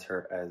represent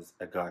her as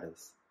a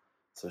goddess.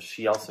 So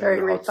she also Very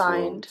knew how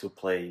refined. to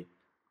play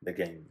the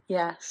game.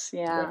 Yes,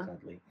 yeah,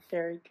 Definitely.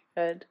 very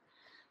good.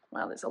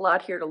 Wow, there's a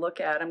lot here to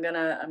look at. I'm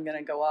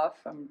gonna go off.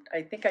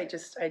 I think I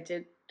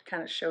did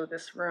kind of show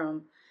this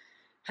room.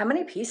 How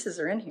many pieces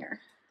are in here?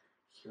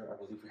 Here, I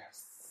believe we have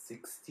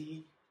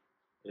 60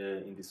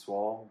 in this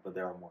wall, but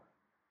there are more.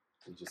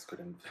 We just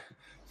couldn't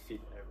fit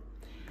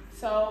everything.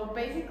 So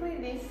basically,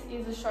 this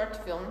is a short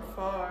film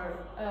for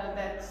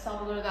that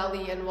Salvador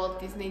Dali and Walt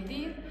Disney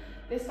did.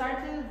 They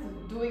started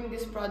doing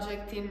this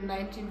project in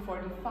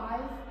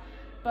 1945,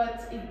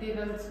 but it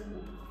didn't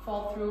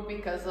fall through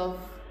because of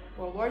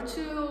World War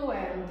II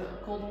and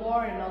Cold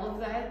War and all of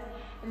that.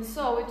 And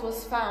so it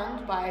was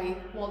found by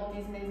Walt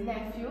Disney's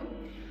nephew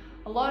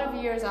a lot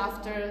of years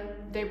after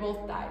they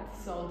both died.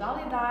 So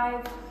Dali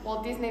died,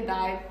 Walt Disney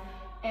died,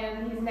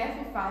 and his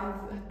nephew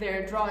found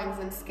their drawings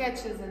and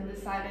sketches and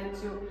decided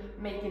to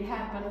make it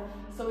happen.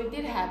 So it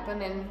did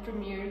happen and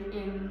premiered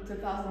in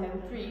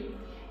 2003.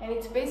 And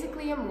it's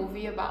basically a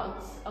movie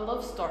about a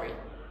love story,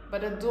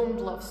 but a doomed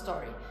love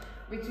story,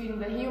 between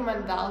the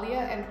human Dahlia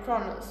and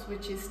Kronos,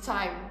 which is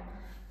time.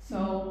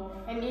 So,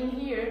 and in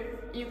here,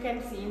 you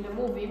can see in the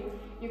movie,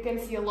 you can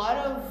see a lot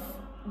of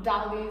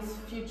Dali's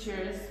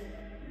futures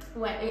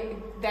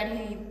that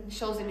he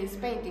shows in his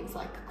paintings,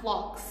 like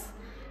clocks,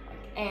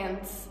 like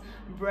ants,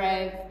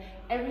 bread,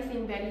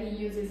 everything that he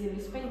uses in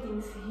his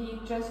paintings, he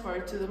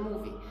transferred to the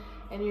movie.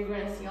 And you're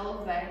gonna see all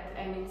of that,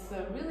 and it's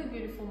a really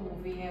beautiful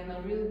movie and a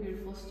really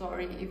beautiful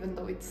story, even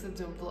though it's a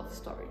doomed love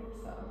story.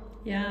 So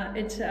yeah,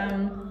 it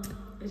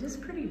is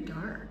pretty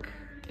dark.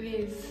 it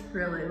is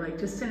Really, like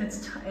just in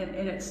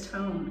its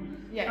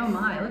tone. Yes. Oh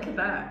my, look at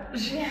that.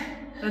 Yeah.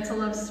 That's a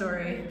love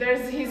story.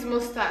 There's his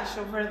mustache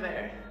over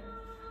there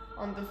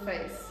on the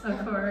face.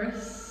 Of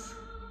course.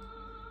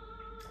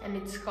 And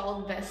it's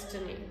called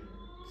Destiny.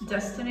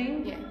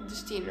 Destiny? Yeah,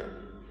 Destino.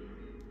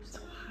 It's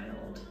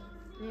wild.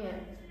 Yeah.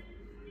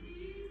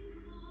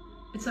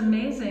 It's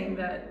amazing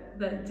that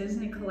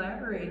Disney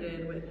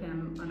collaborated with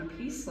him on a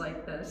piece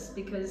like this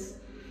because,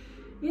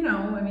 you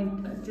know, I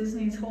mean,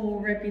 Disney's whole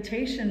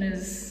reputation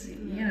is,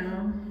 you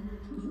know,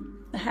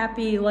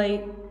 happy,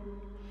 light.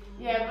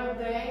 Yeah,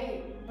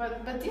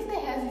 but Disney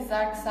has his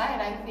dark side.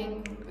 I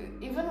think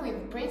even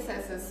with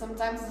princesses,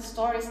 sometimes the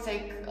stories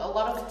take a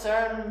lot of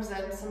turns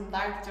and some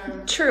dark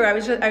turns. True. I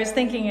was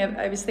thinking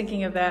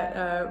of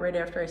that right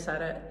after I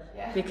said it.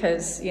 Yeah.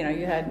 Because, you know,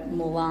 you had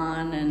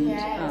Mulan and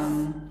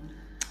Yes.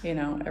 you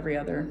know, every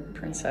other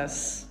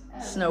princess,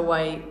 Snow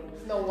White.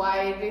 Snow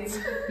White, it's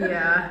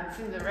Yeah.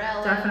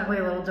 Cinderella. Definitely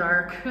a little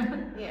dark.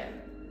 Yeah.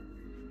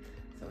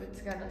 So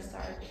it's gonna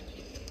start.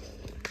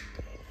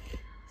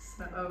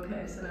 So,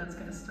 okay, so now it's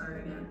gonna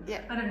start again.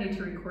 Yeah. I don't need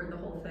to record the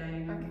whole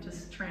thing. I'm Okay.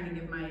 just trying to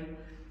give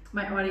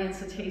my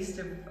audience a taste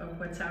of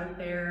what's out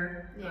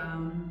there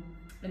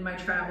in my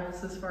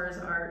travels as far as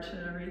art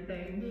and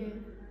everything.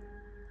 Yeah.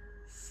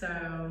 So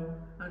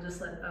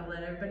I'll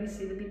let everybody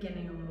see the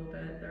beginning a little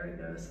bit. There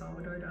we go,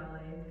 Salvador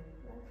Dali.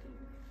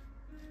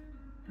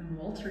 And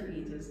Walter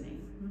E. Disney.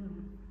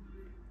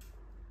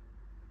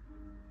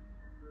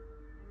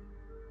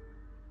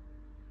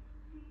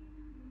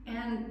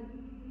 And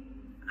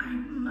I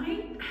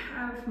might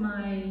have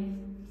my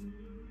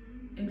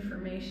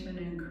information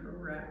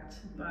incorrect,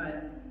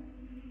 but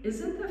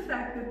isn't the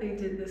fact that they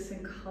did this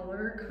in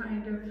color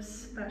kind of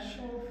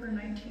special for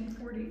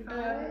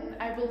 1945?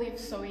 I believe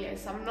so,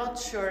 yes. I'm not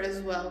sure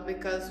as well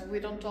because we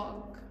don't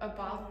talk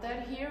about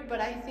that here,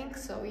 but I think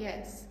so,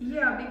 yes.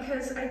 Yeah,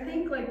 because I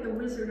think like The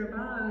Wizard of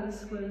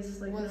Oz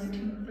was like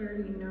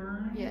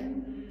 1939. Yeah.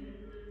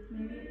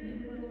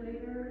 Maybe a little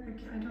later.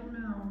 I don't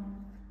know.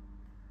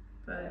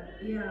 But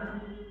yeah,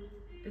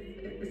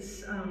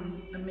 it's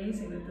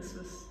amazing that this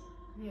was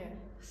Yeah.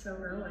 So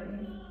early.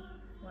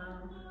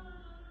 Wow.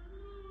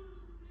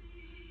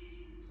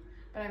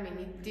 But I mean,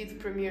 it did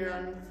premiere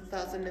on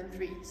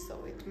 2003,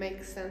 so it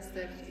makes sense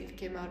that it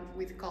came out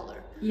with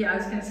color. Yeah, I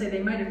was gonna say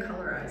they might have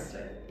colorized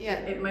it. Yeah.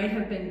 It might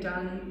have been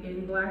done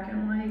in black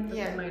and white, but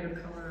Yeah. they might have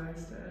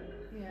colorized it.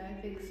 Yeah,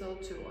 I think so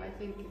too. I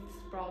think it's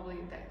probably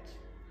that.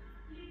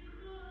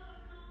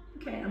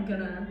 Okay, I'm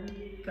gonna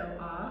go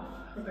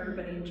off. Hope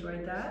everybody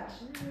enjoyed that.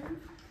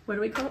 What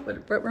do we call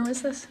it? What room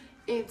is this?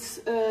 It's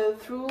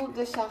through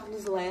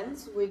Deschamps'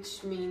 lens,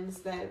 which means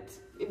that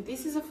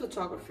this is a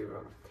photography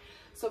room.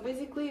 So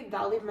basically,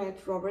 Dali met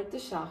Robert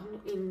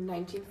Deschamps in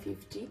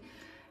 1950,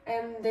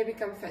 and they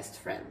become fast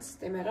friends.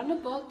 They met on a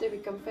boat, they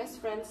become fast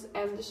friends,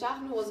 and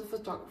Deschamps was a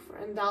photographer,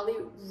 and Dali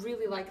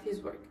really liked his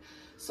work.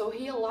 So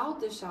he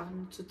allowed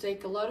Deschamps to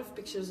take a lot of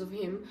pictures of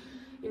him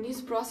in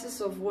his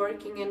process of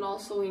working and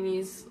also in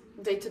his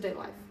day-to-day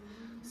life.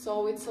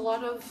 So it's a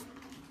lot of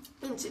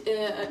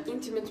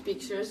intimate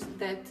pictures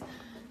that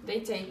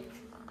they take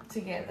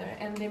together,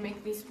 and they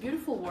make this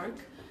beautiful work.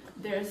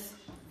 There's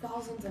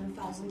thousands and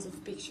thousands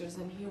of pictures,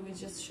 and here we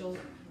just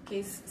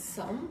showcase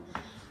some,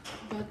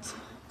 but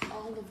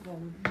all of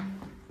them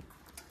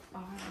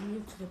are new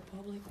to the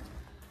public,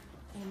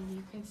 and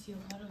you can see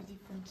a lot of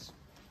different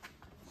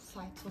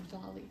sides of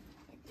Dali.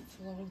 Like, it's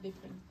a lot of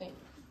different things.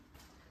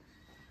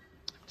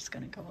 I'm just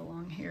gonna go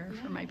along here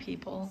for my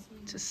people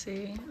to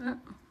see. There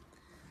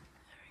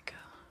we go.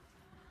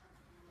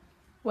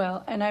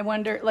 Well, and I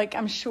wonder, like,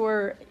 I'm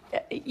sure,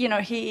 you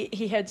know, he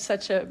had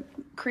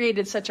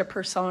created such a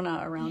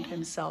persona around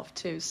himself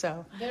too,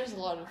 so. There's a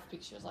lot of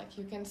pictures, like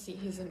you can see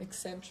he's an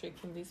eccentric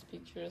in these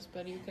pictures,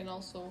 but you can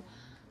also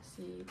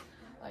see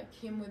like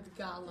him with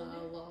Gala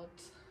a lot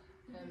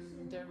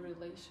and their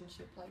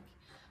relationship. Like,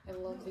 I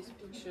love this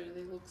picture,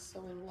 they look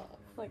so in love.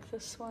 Like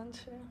this one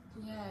too?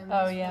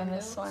 Yeah. And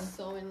this one.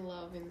 So in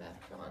love in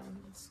that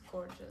one, it's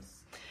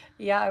gorgeous.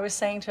 Yeah, I was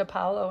saying to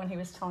Paolo, and he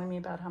was telling me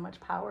about how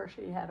much power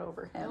she had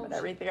over him and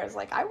everything. I was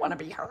like, I want to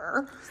be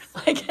her.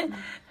 Like, same,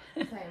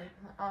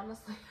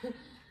 honestly.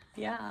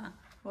 Yeah,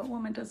 what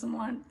woman doesn't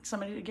want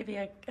somebody to give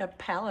you a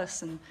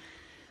palace and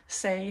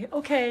say,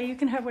 okay, you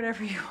can have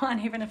whatever you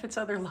want, even if it's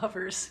other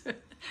lovers,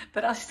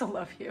 but I still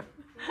love you.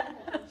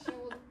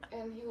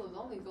 Yeah, he would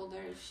only go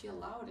there if she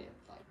allowed it.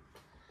 Like,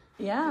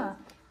 yeah.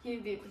 He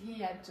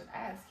had to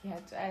ask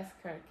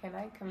her, can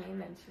I come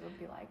in? And she would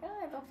be like,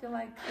 I don't feel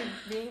like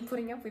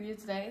putting up with you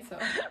today, so.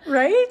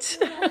 Right?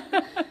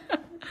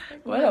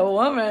 What a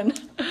woman.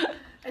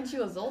 And she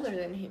was older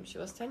than him. She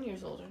was 10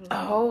 years older than him.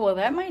 Oh, well,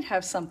 that might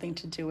have something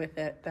to do with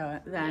it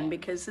then,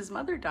 because his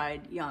mother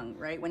died young,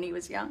 right? When he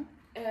was young?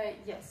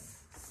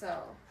 Yes. So,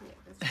 yeah.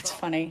 That's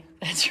funny.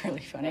 That's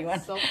really funny.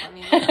 That's so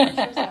funny. The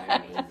pictures are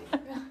amazing.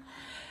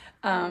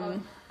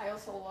 I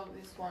also love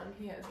this one.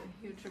 He has a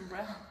huge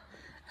umbrella.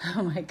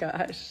 Oh my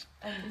gosh.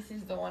 And this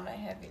is the one I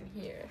have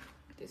in here.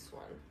 This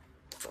one.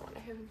 The one I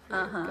have in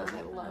here because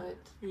I love it.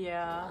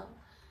 Yeah.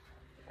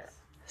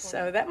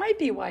 So that might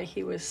be why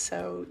he was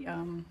so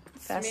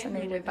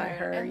fascinated by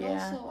her. And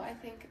yeah. also, I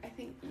think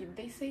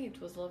they say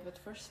it was love at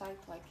first sight.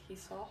 Like, he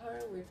saw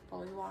her with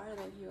Polyvar, and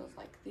then he was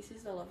like, "This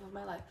is the love of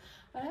my life."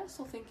 But I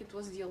also think it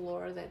was the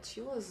allure that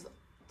she was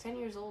 10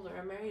 years older,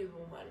 a married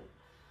woman,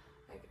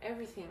 like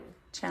everything.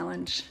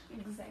 Challenge.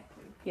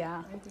 Exactly.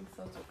 Yeah. I think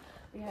so too.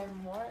 We have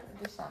more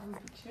Deschamps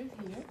pictures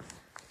here.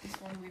 This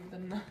one with the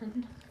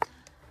nun.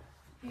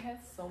 He has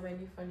so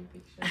many funny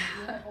pictures.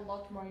 We have a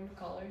lot more in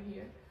color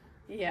here.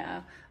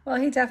 Yeah. Well,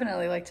 he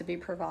definitely liked to be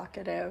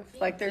provocative.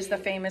 Like, there's the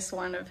famous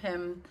one of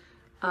him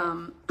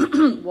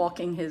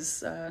walking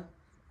his,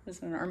 was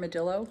it an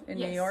armadillo in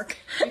New York?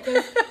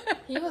 Because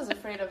he was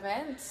afraid of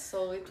ants,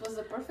 so it was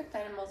the perfect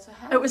animal to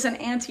have. It was an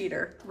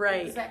anteater,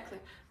 right. Exactly.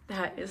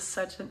 That is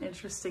such an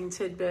interesting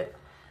tidbit.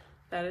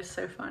 That is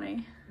so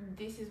funny.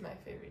 This is my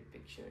favorite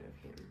picture of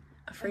him.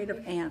 Afraid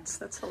of ants.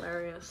 That's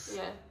hilarious.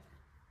 Yeah.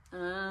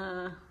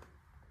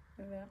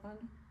 That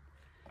one.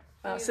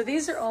 Wow, so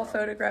these are all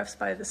photographs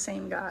by the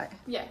same guy.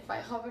 Yeah,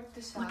 by Robert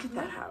Deschamps. Look at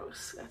that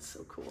house. That's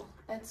so cool.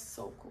 That's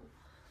so cool.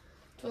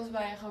 It was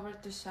by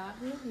Robert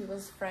Deschamps. He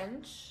was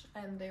French,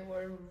 and they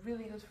were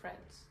really good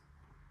friends.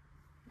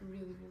 Really,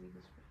 really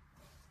good friends.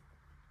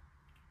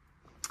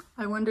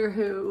 I wonder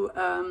who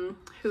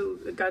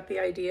got the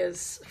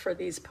ideas for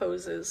these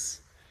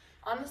poses.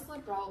 Honestly,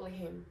 probably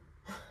him.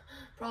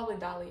 Probably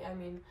Dali. I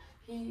mean,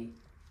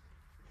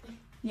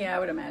 Yeah, I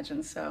would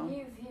imagine so.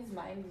 His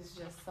mind is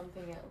just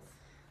something else.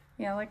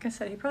 Yeah, like I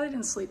said, he probably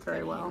didn't sleep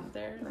very well.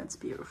 They're That's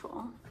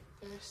beautiful.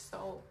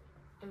 so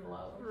in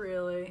love.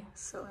 Really,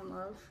 so in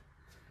love.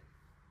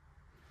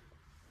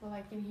 Well,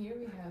 like in here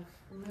we have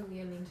really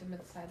an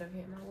intimate side of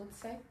him, I would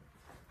say.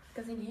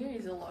 Because in here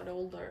he's a lot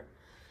older.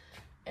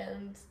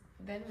 And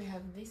then we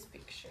have this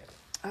picture.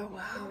 Oh,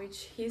 wow. In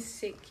which he's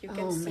sick. You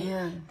can see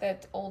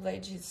that old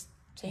age is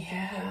taking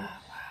him. Wow.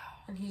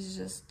 And he's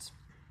just...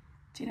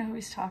 Do you know who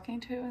he's talking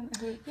to? And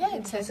who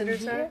it says it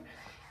here.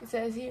 It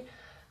says here.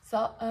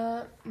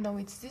 So, no,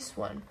 it's this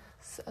one.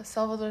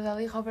 Salvador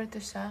Dali, Robert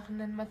Deschamps,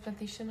 and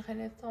mathematician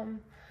René Thom,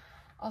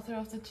 author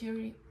of the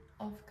theory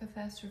of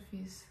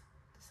catastrophes.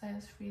 The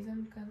Science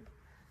Reason Camp.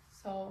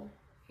 So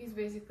he's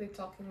basically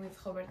talking with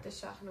Robert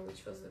Descharnes,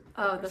 which was the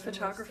the person who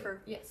photographer.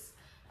 was- yes,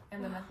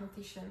 and the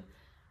mathematician.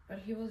 But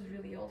he was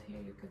really old here,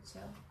 you could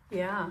tell.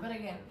 Yeah. But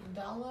again,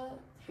 Dali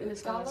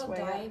was on his way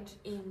up. died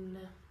in.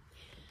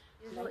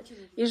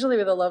 Usually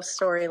with a love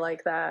story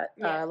like that,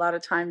 Yeah. a lot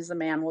of times the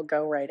man will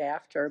go right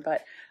after.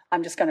 But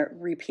I'm just going to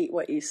repeat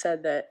what you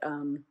said that.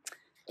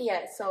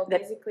 Yeah, so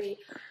That- basically,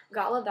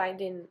 Gala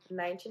died in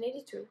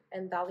 1982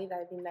 and Dali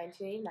died in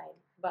 1989.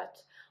 But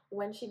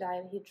when she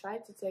died, he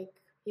tried to take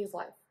his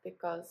life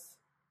because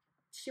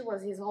she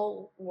was his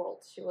whole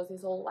world. She was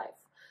his whole life.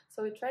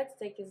 So he tried to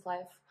take his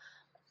life.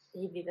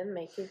 He didn't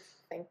make it,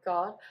 thank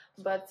God.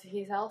 But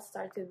his health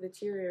started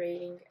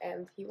deteriorating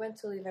and he went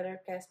to live at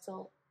her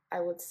castle, I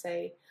would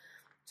say,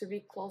 to be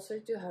closer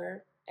to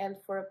her.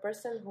 And for a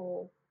person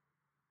who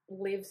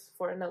lives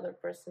for another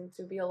person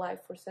to be alive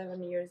for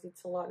 7 years,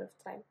 it's a lot of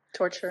time.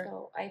 Torture.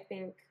 So I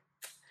think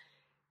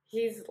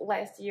his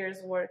last years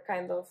were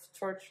kind of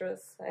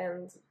torturous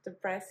and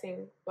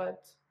depressing,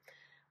 but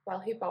well,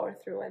 he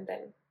powered through. And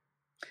then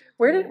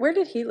Where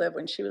did he live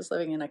when she was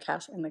living in the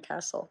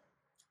castle?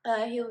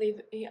 I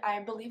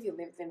believe he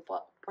lived in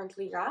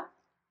Pontliga,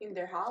 in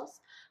their house.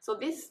 So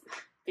these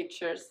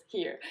pictures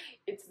here,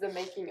 it's the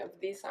making of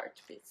this art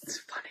piece. It's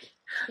funny.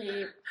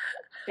 He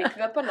picked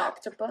up an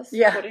octopus,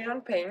 Yeah. put it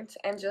on paint,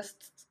 and just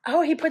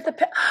Oh, he put the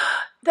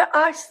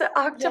octopus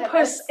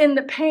that's- in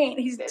the paint.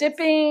 He's that's-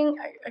 dipping.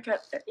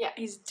 Yeah.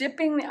 He's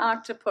dipping the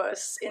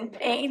octopus in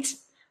paint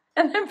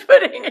and then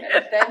putting it.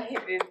 and then he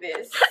did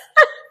this.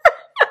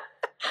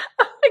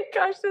 Oh my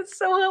gosh, that's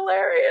so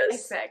hilarious.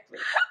 Exactly.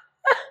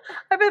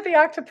 I bet the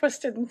octopus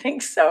didn't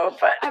think so,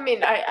 but I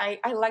mean, I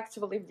like to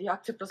believe the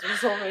octopus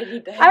was already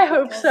dead. I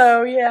hope because-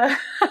 so. Yeah.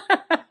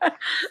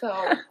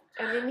 So,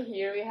 and in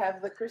here we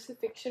have the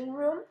crucifixion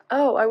room.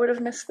 Oh, I would have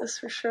missed this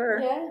for sure.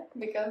 Yeah,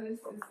 because this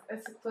is a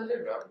secluded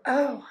room.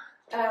 Oh,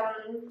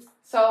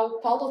 So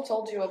Paulo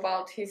told you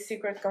about his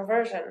secret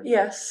conversion.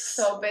 yes.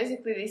 So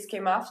basically this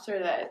came after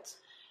that.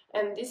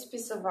 And this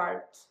piece of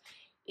art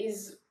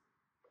is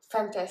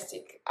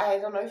fantastic. I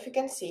don't know if you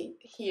can see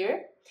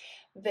here.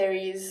 There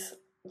is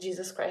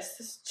Jesus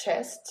Christ's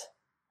chest.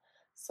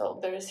 So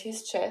there's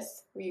his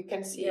chest. You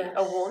can see Yes.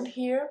 a wound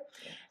here.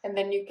 And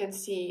then you can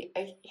see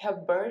a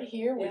bird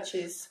here, which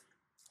is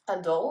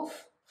a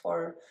dove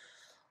for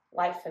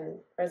life and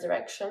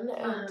resurrection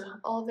and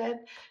all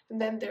that. And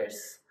then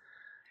there's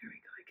There we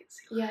go. I can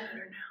see a little Yeah.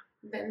 better now.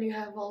 then you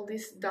have all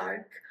this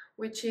dark,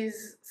 which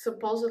is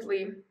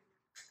supposedly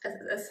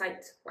a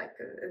sight, like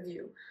a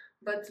view.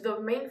 But the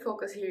main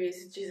focus here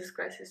is Jesus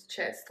Christ's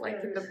chest,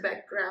 like in the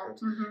background,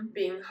 Mm-hmm.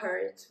 being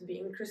hurt,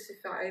 being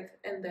crucified,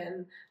 and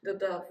then the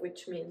dove,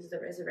 which means the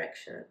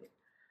resurrection of it.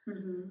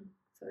 Mm-hmm.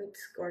 So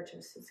it's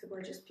gorgeous. It's a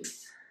gorgeous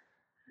piece.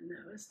 And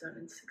that was done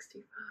in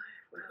 '65.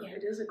 Wow, Yeah.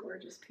 it is a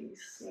gorgeous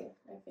piece. Yeah,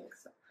 I think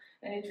so.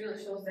 And it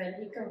really shows that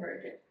he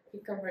converted. He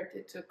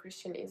converted to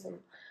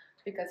Christianism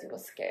because he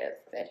was scared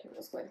that he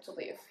was going to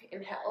live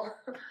in hell.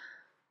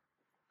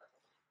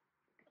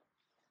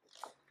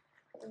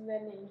 And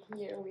then in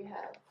here we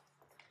have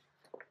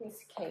his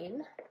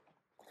cane.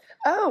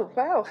 Oh,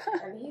 wow.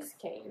 And his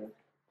cane,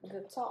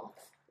 the top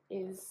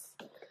is...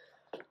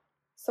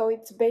 So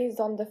it's based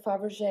on the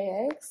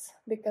Fabergé eggs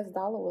because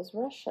Dali was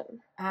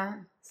Russian.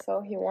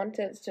 So he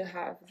wanted to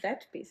have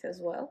that piece as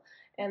well.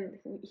 And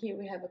here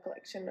we have a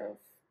collection of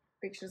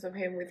pictures of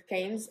him with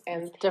canes,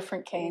 and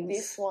Different in canes.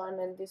 this one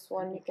and this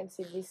one you can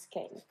see this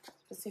cane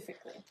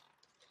specifically.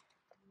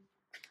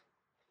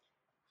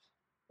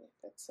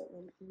 That's so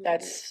really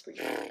That's-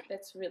 creepy.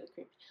 That's really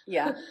creepy.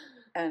 Yeah.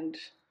 And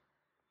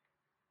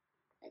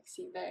Like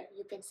see there,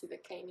 you can see the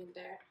cane in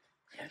there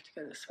you have to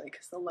go this way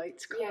because the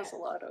lights cause Yeah. a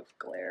lot of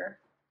glare.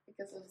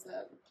 because of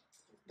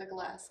the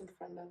glass in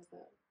front of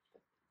the...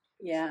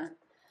 Yeah.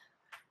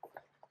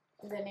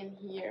 Then in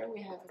here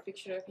we have a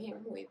picture of him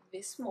with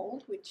this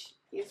mold, which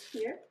is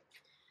here,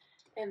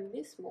 and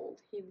this mold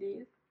he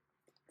did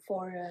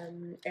for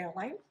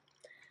airline,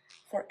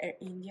 for Air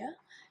India,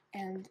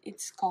 and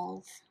it's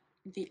called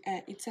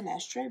it's an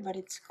ashtray, but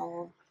it's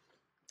called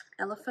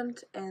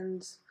Elephant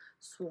and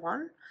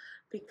Swan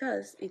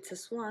because it's a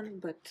swan,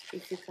 but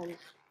if you come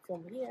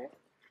from here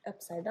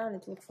upside down,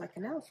 it looks like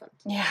an elephant.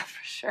 Yeah,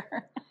 for sure.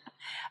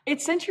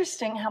 It's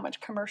interesting how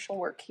much commercial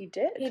work he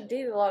did. He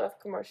did a lot of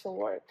commercial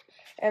work,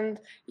 and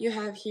you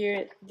have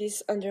here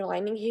this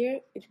underlining here.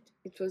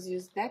 It was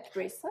used this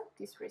bracelet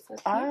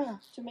here,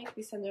 to make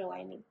this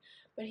underlining.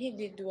 But he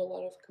did do a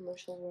lot of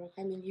commercial work.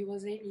 I mean, he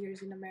was 8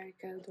 years in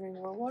America during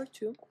World War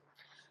II,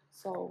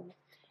 so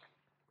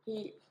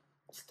he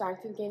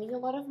started gaining a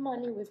lot of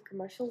money with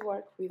commercial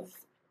work, with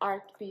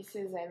art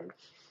pieces, and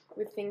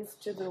with things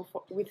to do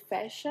with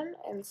fashion,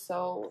 and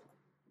so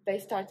they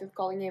started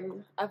calling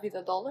him A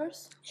Vida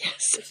Dollars,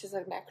 Yes. which is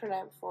an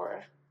acronym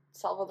for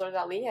Salvador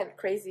Dali and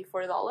crazy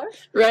for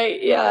dollars.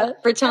 Right, yeah.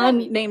 Breton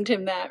Yeah. named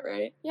him that,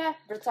 right? Yeah,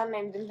 Breton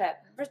named him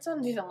that.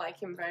 Breton didn't like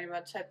him very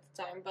much at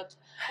the time, but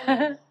I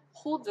mean,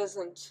 who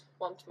doesn't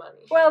want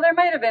money? Well, there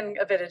might have been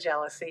a bit of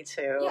jealousy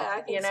too. Yeah,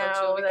 I think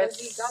so too, because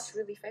he got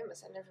really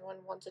famous and everyone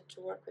wanted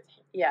to work with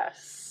him.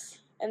 Yes.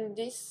 And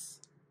this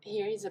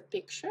here is a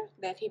picture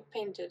that he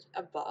painted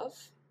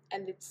above,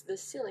 and it's the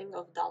ceiling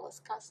of Dallas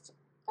Castle.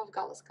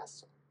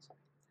 Sorry.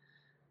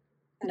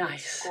 And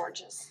Nice. It's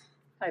gorgeous.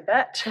 I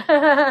bet.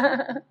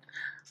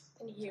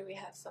 And here we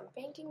have some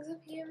paintings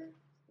of him,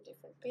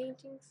 different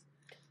paintings.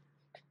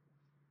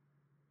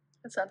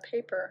 It's on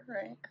paper,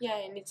 right? Yeah,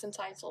 and it's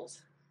entitled.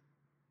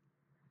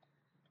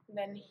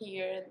 Then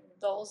here,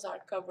 those are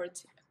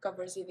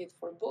covers he did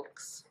for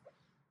books.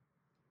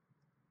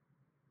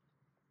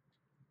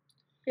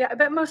 Yeah, I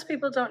bet most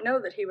people don't know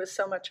that he was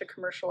so much a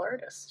commercial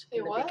artist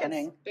in the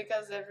beginning.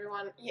 Because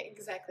everyone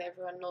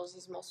knows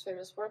his most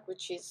famous work,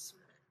 which is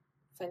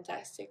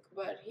fantastic.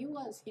 But he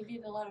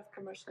did a lot of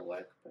commercial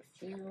work,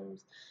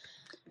 perfumes,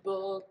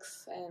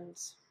 books, and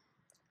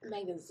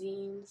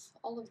magazines,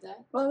 all of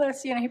that. Well,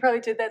 that's, he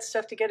probably did that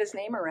stuff to get his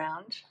name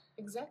around.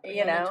 Exactly.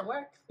 You know, it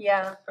worked.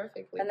 Yeah.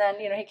 Perfectly. And then,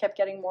 he kept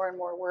getting more and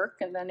more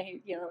work, and then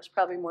he, was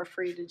probably more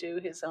free to do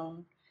his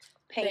own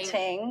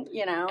painting,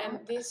 And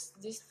these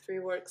three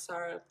works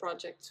are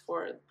projects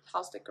for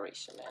house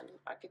decoration and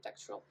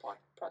architectural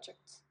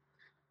projects.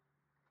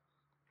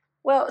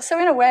 Well, so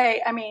in a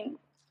way,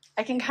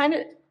 I can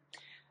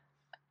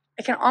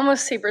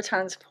almost see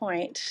Breton's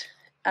point,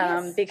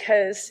 Yes.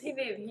 because He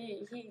did.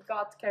 He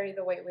got carried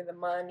away with the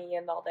money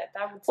and all that.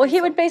 I would say well,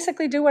 he would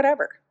basically do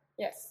whatever.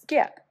 Yes.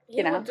 Yeah,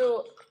 He would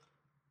do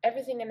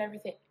everything and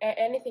everything,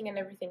 anything and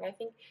everything. I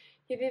think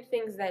he did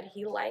things that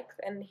he liked,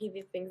 and he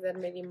did things that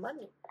made him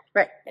money.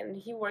 Right. And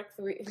he worked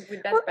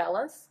with that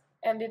balance,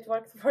 and it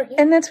worked for him.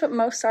 And that's what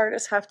most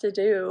artists have to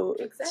do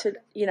Exactly.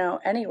 to,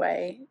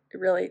 anyway,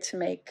 really, to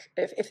make,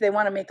 if they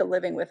want to make a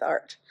living with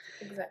art.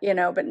 Exactly.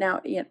 But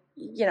now, you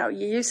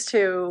used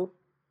to,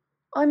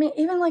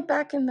 even like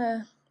back in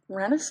the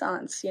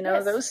Renaissance,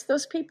 Yes.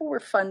 those people were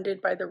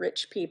funded by the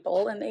rich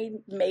people, and they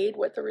made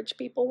what the rich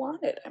people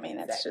wanted.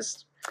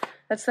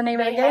 That's the name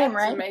of the game,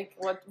 right? To make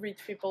what rich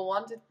people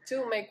wanted,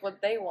 to make what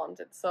they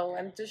wanted,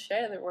 and to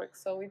share their work.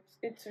 So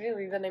it's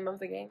really the name of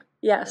the game.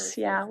 Yes,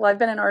 yeah. Well, I've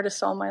been an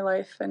artist all my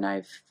life, and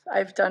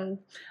I've done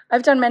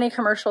many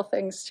commercial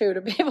things too to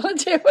be able to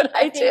do what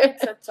I do.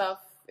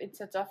 It's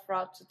a tough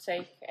route to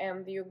take,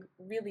 and you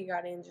really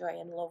gotta enjoy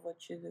and love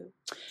what you do.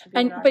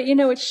 But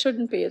it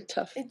shouldn't be a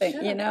tough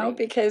thing, be.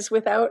 because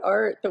without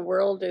art, the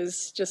world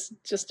is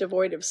just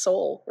devoid of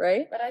soul,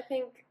 right? But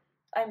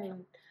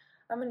I'm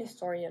an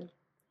historian.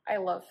 I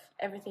love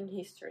everything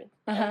history.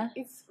 Uh-huh. And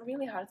it's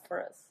really hard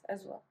for us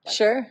as well.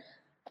 Sure.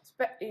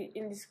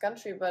 In this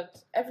country,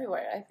 but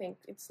everywhere, I think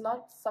it's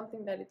not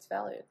something that it's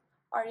valued.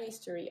 Art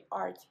history,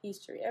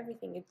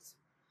 everything. It's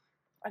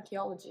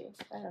archaeology.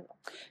 I don't know.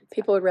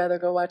 People would rather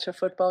go watch a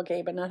football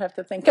game and not have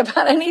to think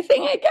about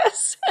anything, I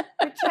guess.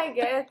 Which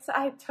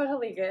I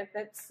totally get.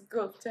 That's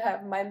good to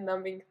have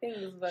mind-numbing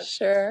things, but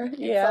sure,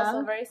 it's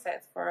also very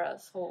sad for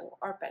us who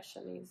our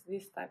passion is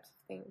these types of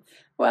things.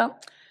 Well,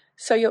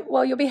 so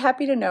you'll be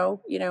happy to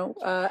know,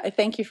 I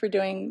thank you for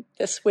doing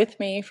this with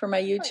me for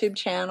my YouTube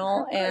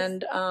channel,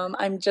 and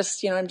I'm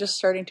just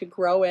starting to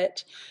grow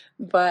it,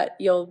 but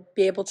you'll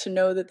be able to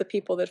know that the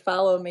people that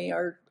follow me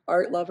are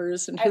art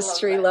lovers and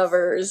history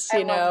lovers,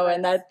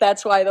 and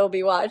that's why they'll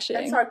be watching.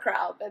 That's our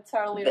crowd. That's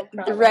our little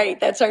crowd. Right,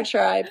 that's our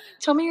tribe.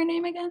 Tell me your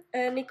name again.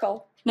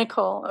 Nicole.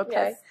 Nicole,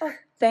 okay. Yes.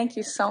 Thank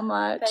you so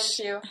much. Thank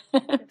you.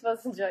 It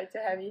was a joy to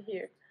have you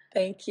here.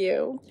 Thank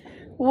you.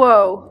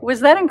 Whoa, was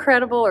that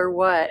incredible or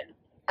what?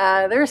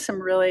 There's some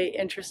really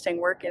interesting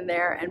work in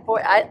there, and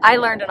boy, I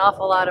learned an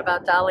awful lot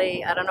about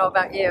Dali. I don't know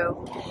about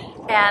you.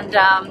 And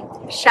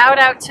shout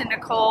out to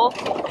Nicole.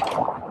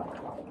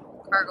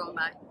 Car going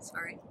by,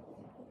 sorry.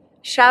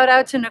 Shout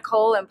out to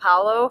Nicole and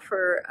Paolo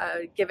for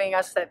giving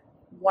us that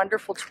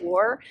wonderful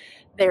tour.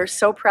 They're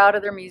so proud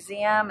of their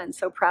museum and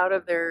so proud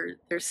of their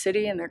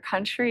city and their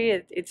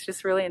country. It's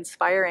just really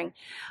inspiring.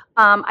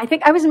 I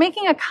think I was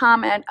making a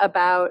comment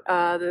about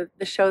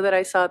the show that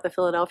I saw at the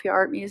Philadelphia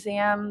Art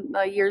Museum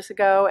years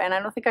ago, and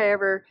I don't think I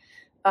ever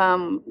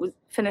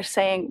finished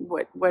saying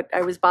what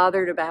I was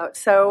bothered about.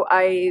 So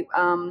I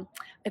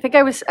think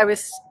I was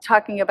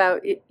talking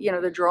about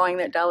the drawing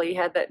that Dali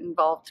had that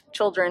involved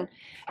children,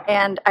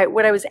 and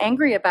what I was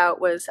angry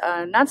about was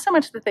not so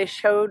much that they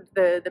showed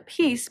the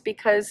piece,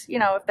 because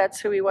if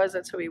that's who he was,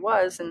 that's who he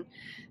was, and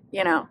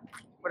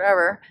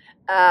whatever.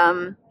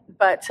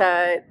 But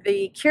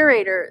the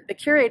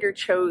curator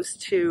chose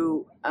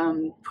to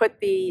put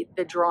the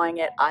drawing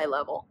at eye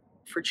level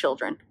for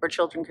children, where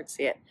children could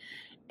see it,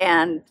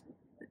 and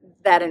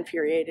that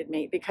infuriated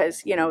me,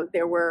 because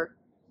there were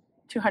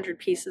 200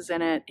 pieces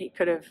in it. He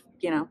could have,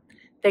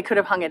 they could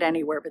have hung it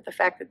anywhere, but the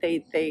fact that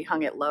they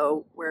hung it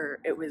low where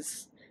it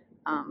was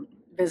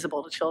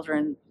visible to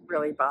children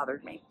really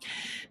bothered me.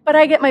 But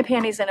I get my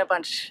panties in a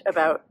bunch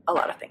about a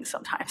lot of things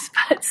sometimes.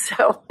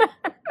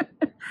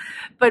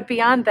 But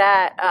beyond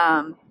that,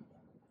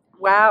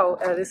 wow,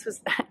 this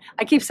was,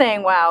 I keep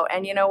saying wow,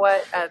 and you know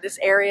what? This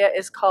area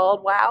is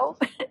called Wow,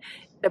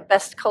 the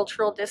best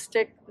cultural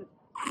district.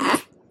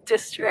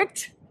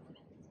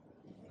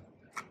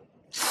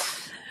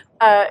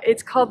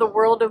 It's called the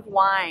World of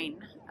Wine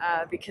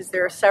because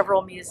there are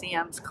several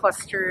museums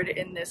clustered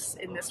in this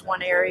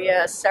one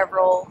area,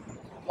 several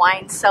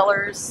wine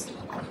cellars.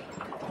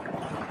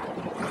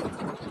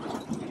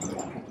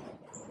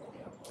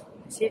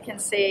 So you can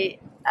see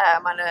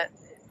I'm on a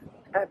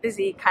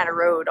busy kind of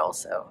road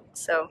also.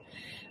 So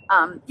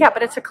yeah,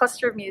 but it's a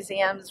cluster of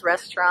museums,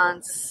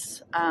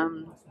 restaurants,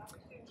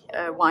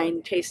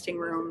 wine tasting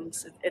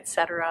rooms,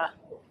 etc.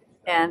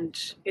 And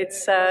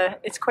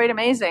it's quite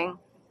amazing.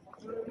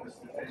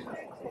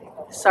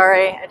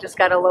 Sorry, I just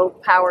got a low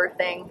power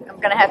thing. I'm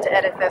gonna have to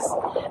edit this.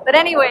 But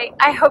anyway,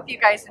 I hope you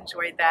guys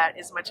enjoyed that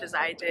as much as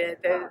I did.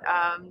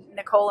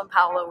 Nicole and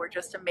Paolo were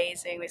just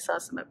amazing. We saw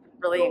some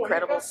really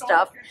incredible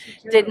stuff.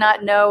 Did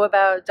not know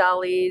about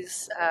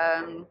Dali's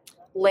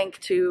link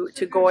to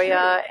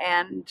Goya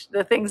and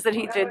the things that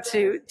he did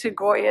to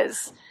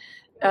Goya's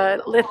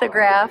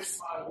lithographs.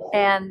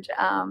 And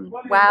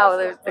wow,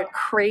 the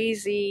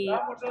crazy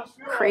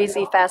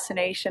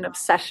fascination,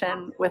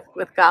 obsession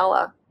with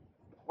Gala.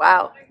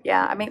 Wow,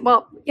 yeah, I mean,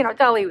 well, you know,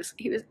 Dali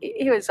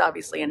he was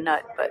obviously a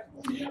nut, but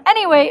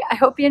anyway, I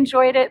hope you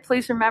enjoyed it.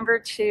 Please remember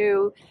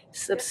to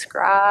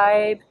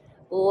subscribe,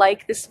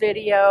 like this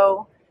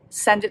video,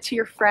 send it to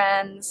your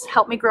friends,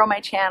 help me grow my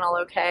channel,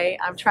 okay?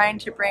 I'm trying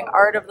to bring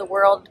art of the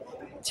world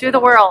to the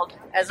world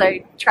as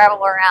I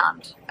travel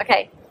around.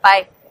 Okay,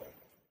 bye.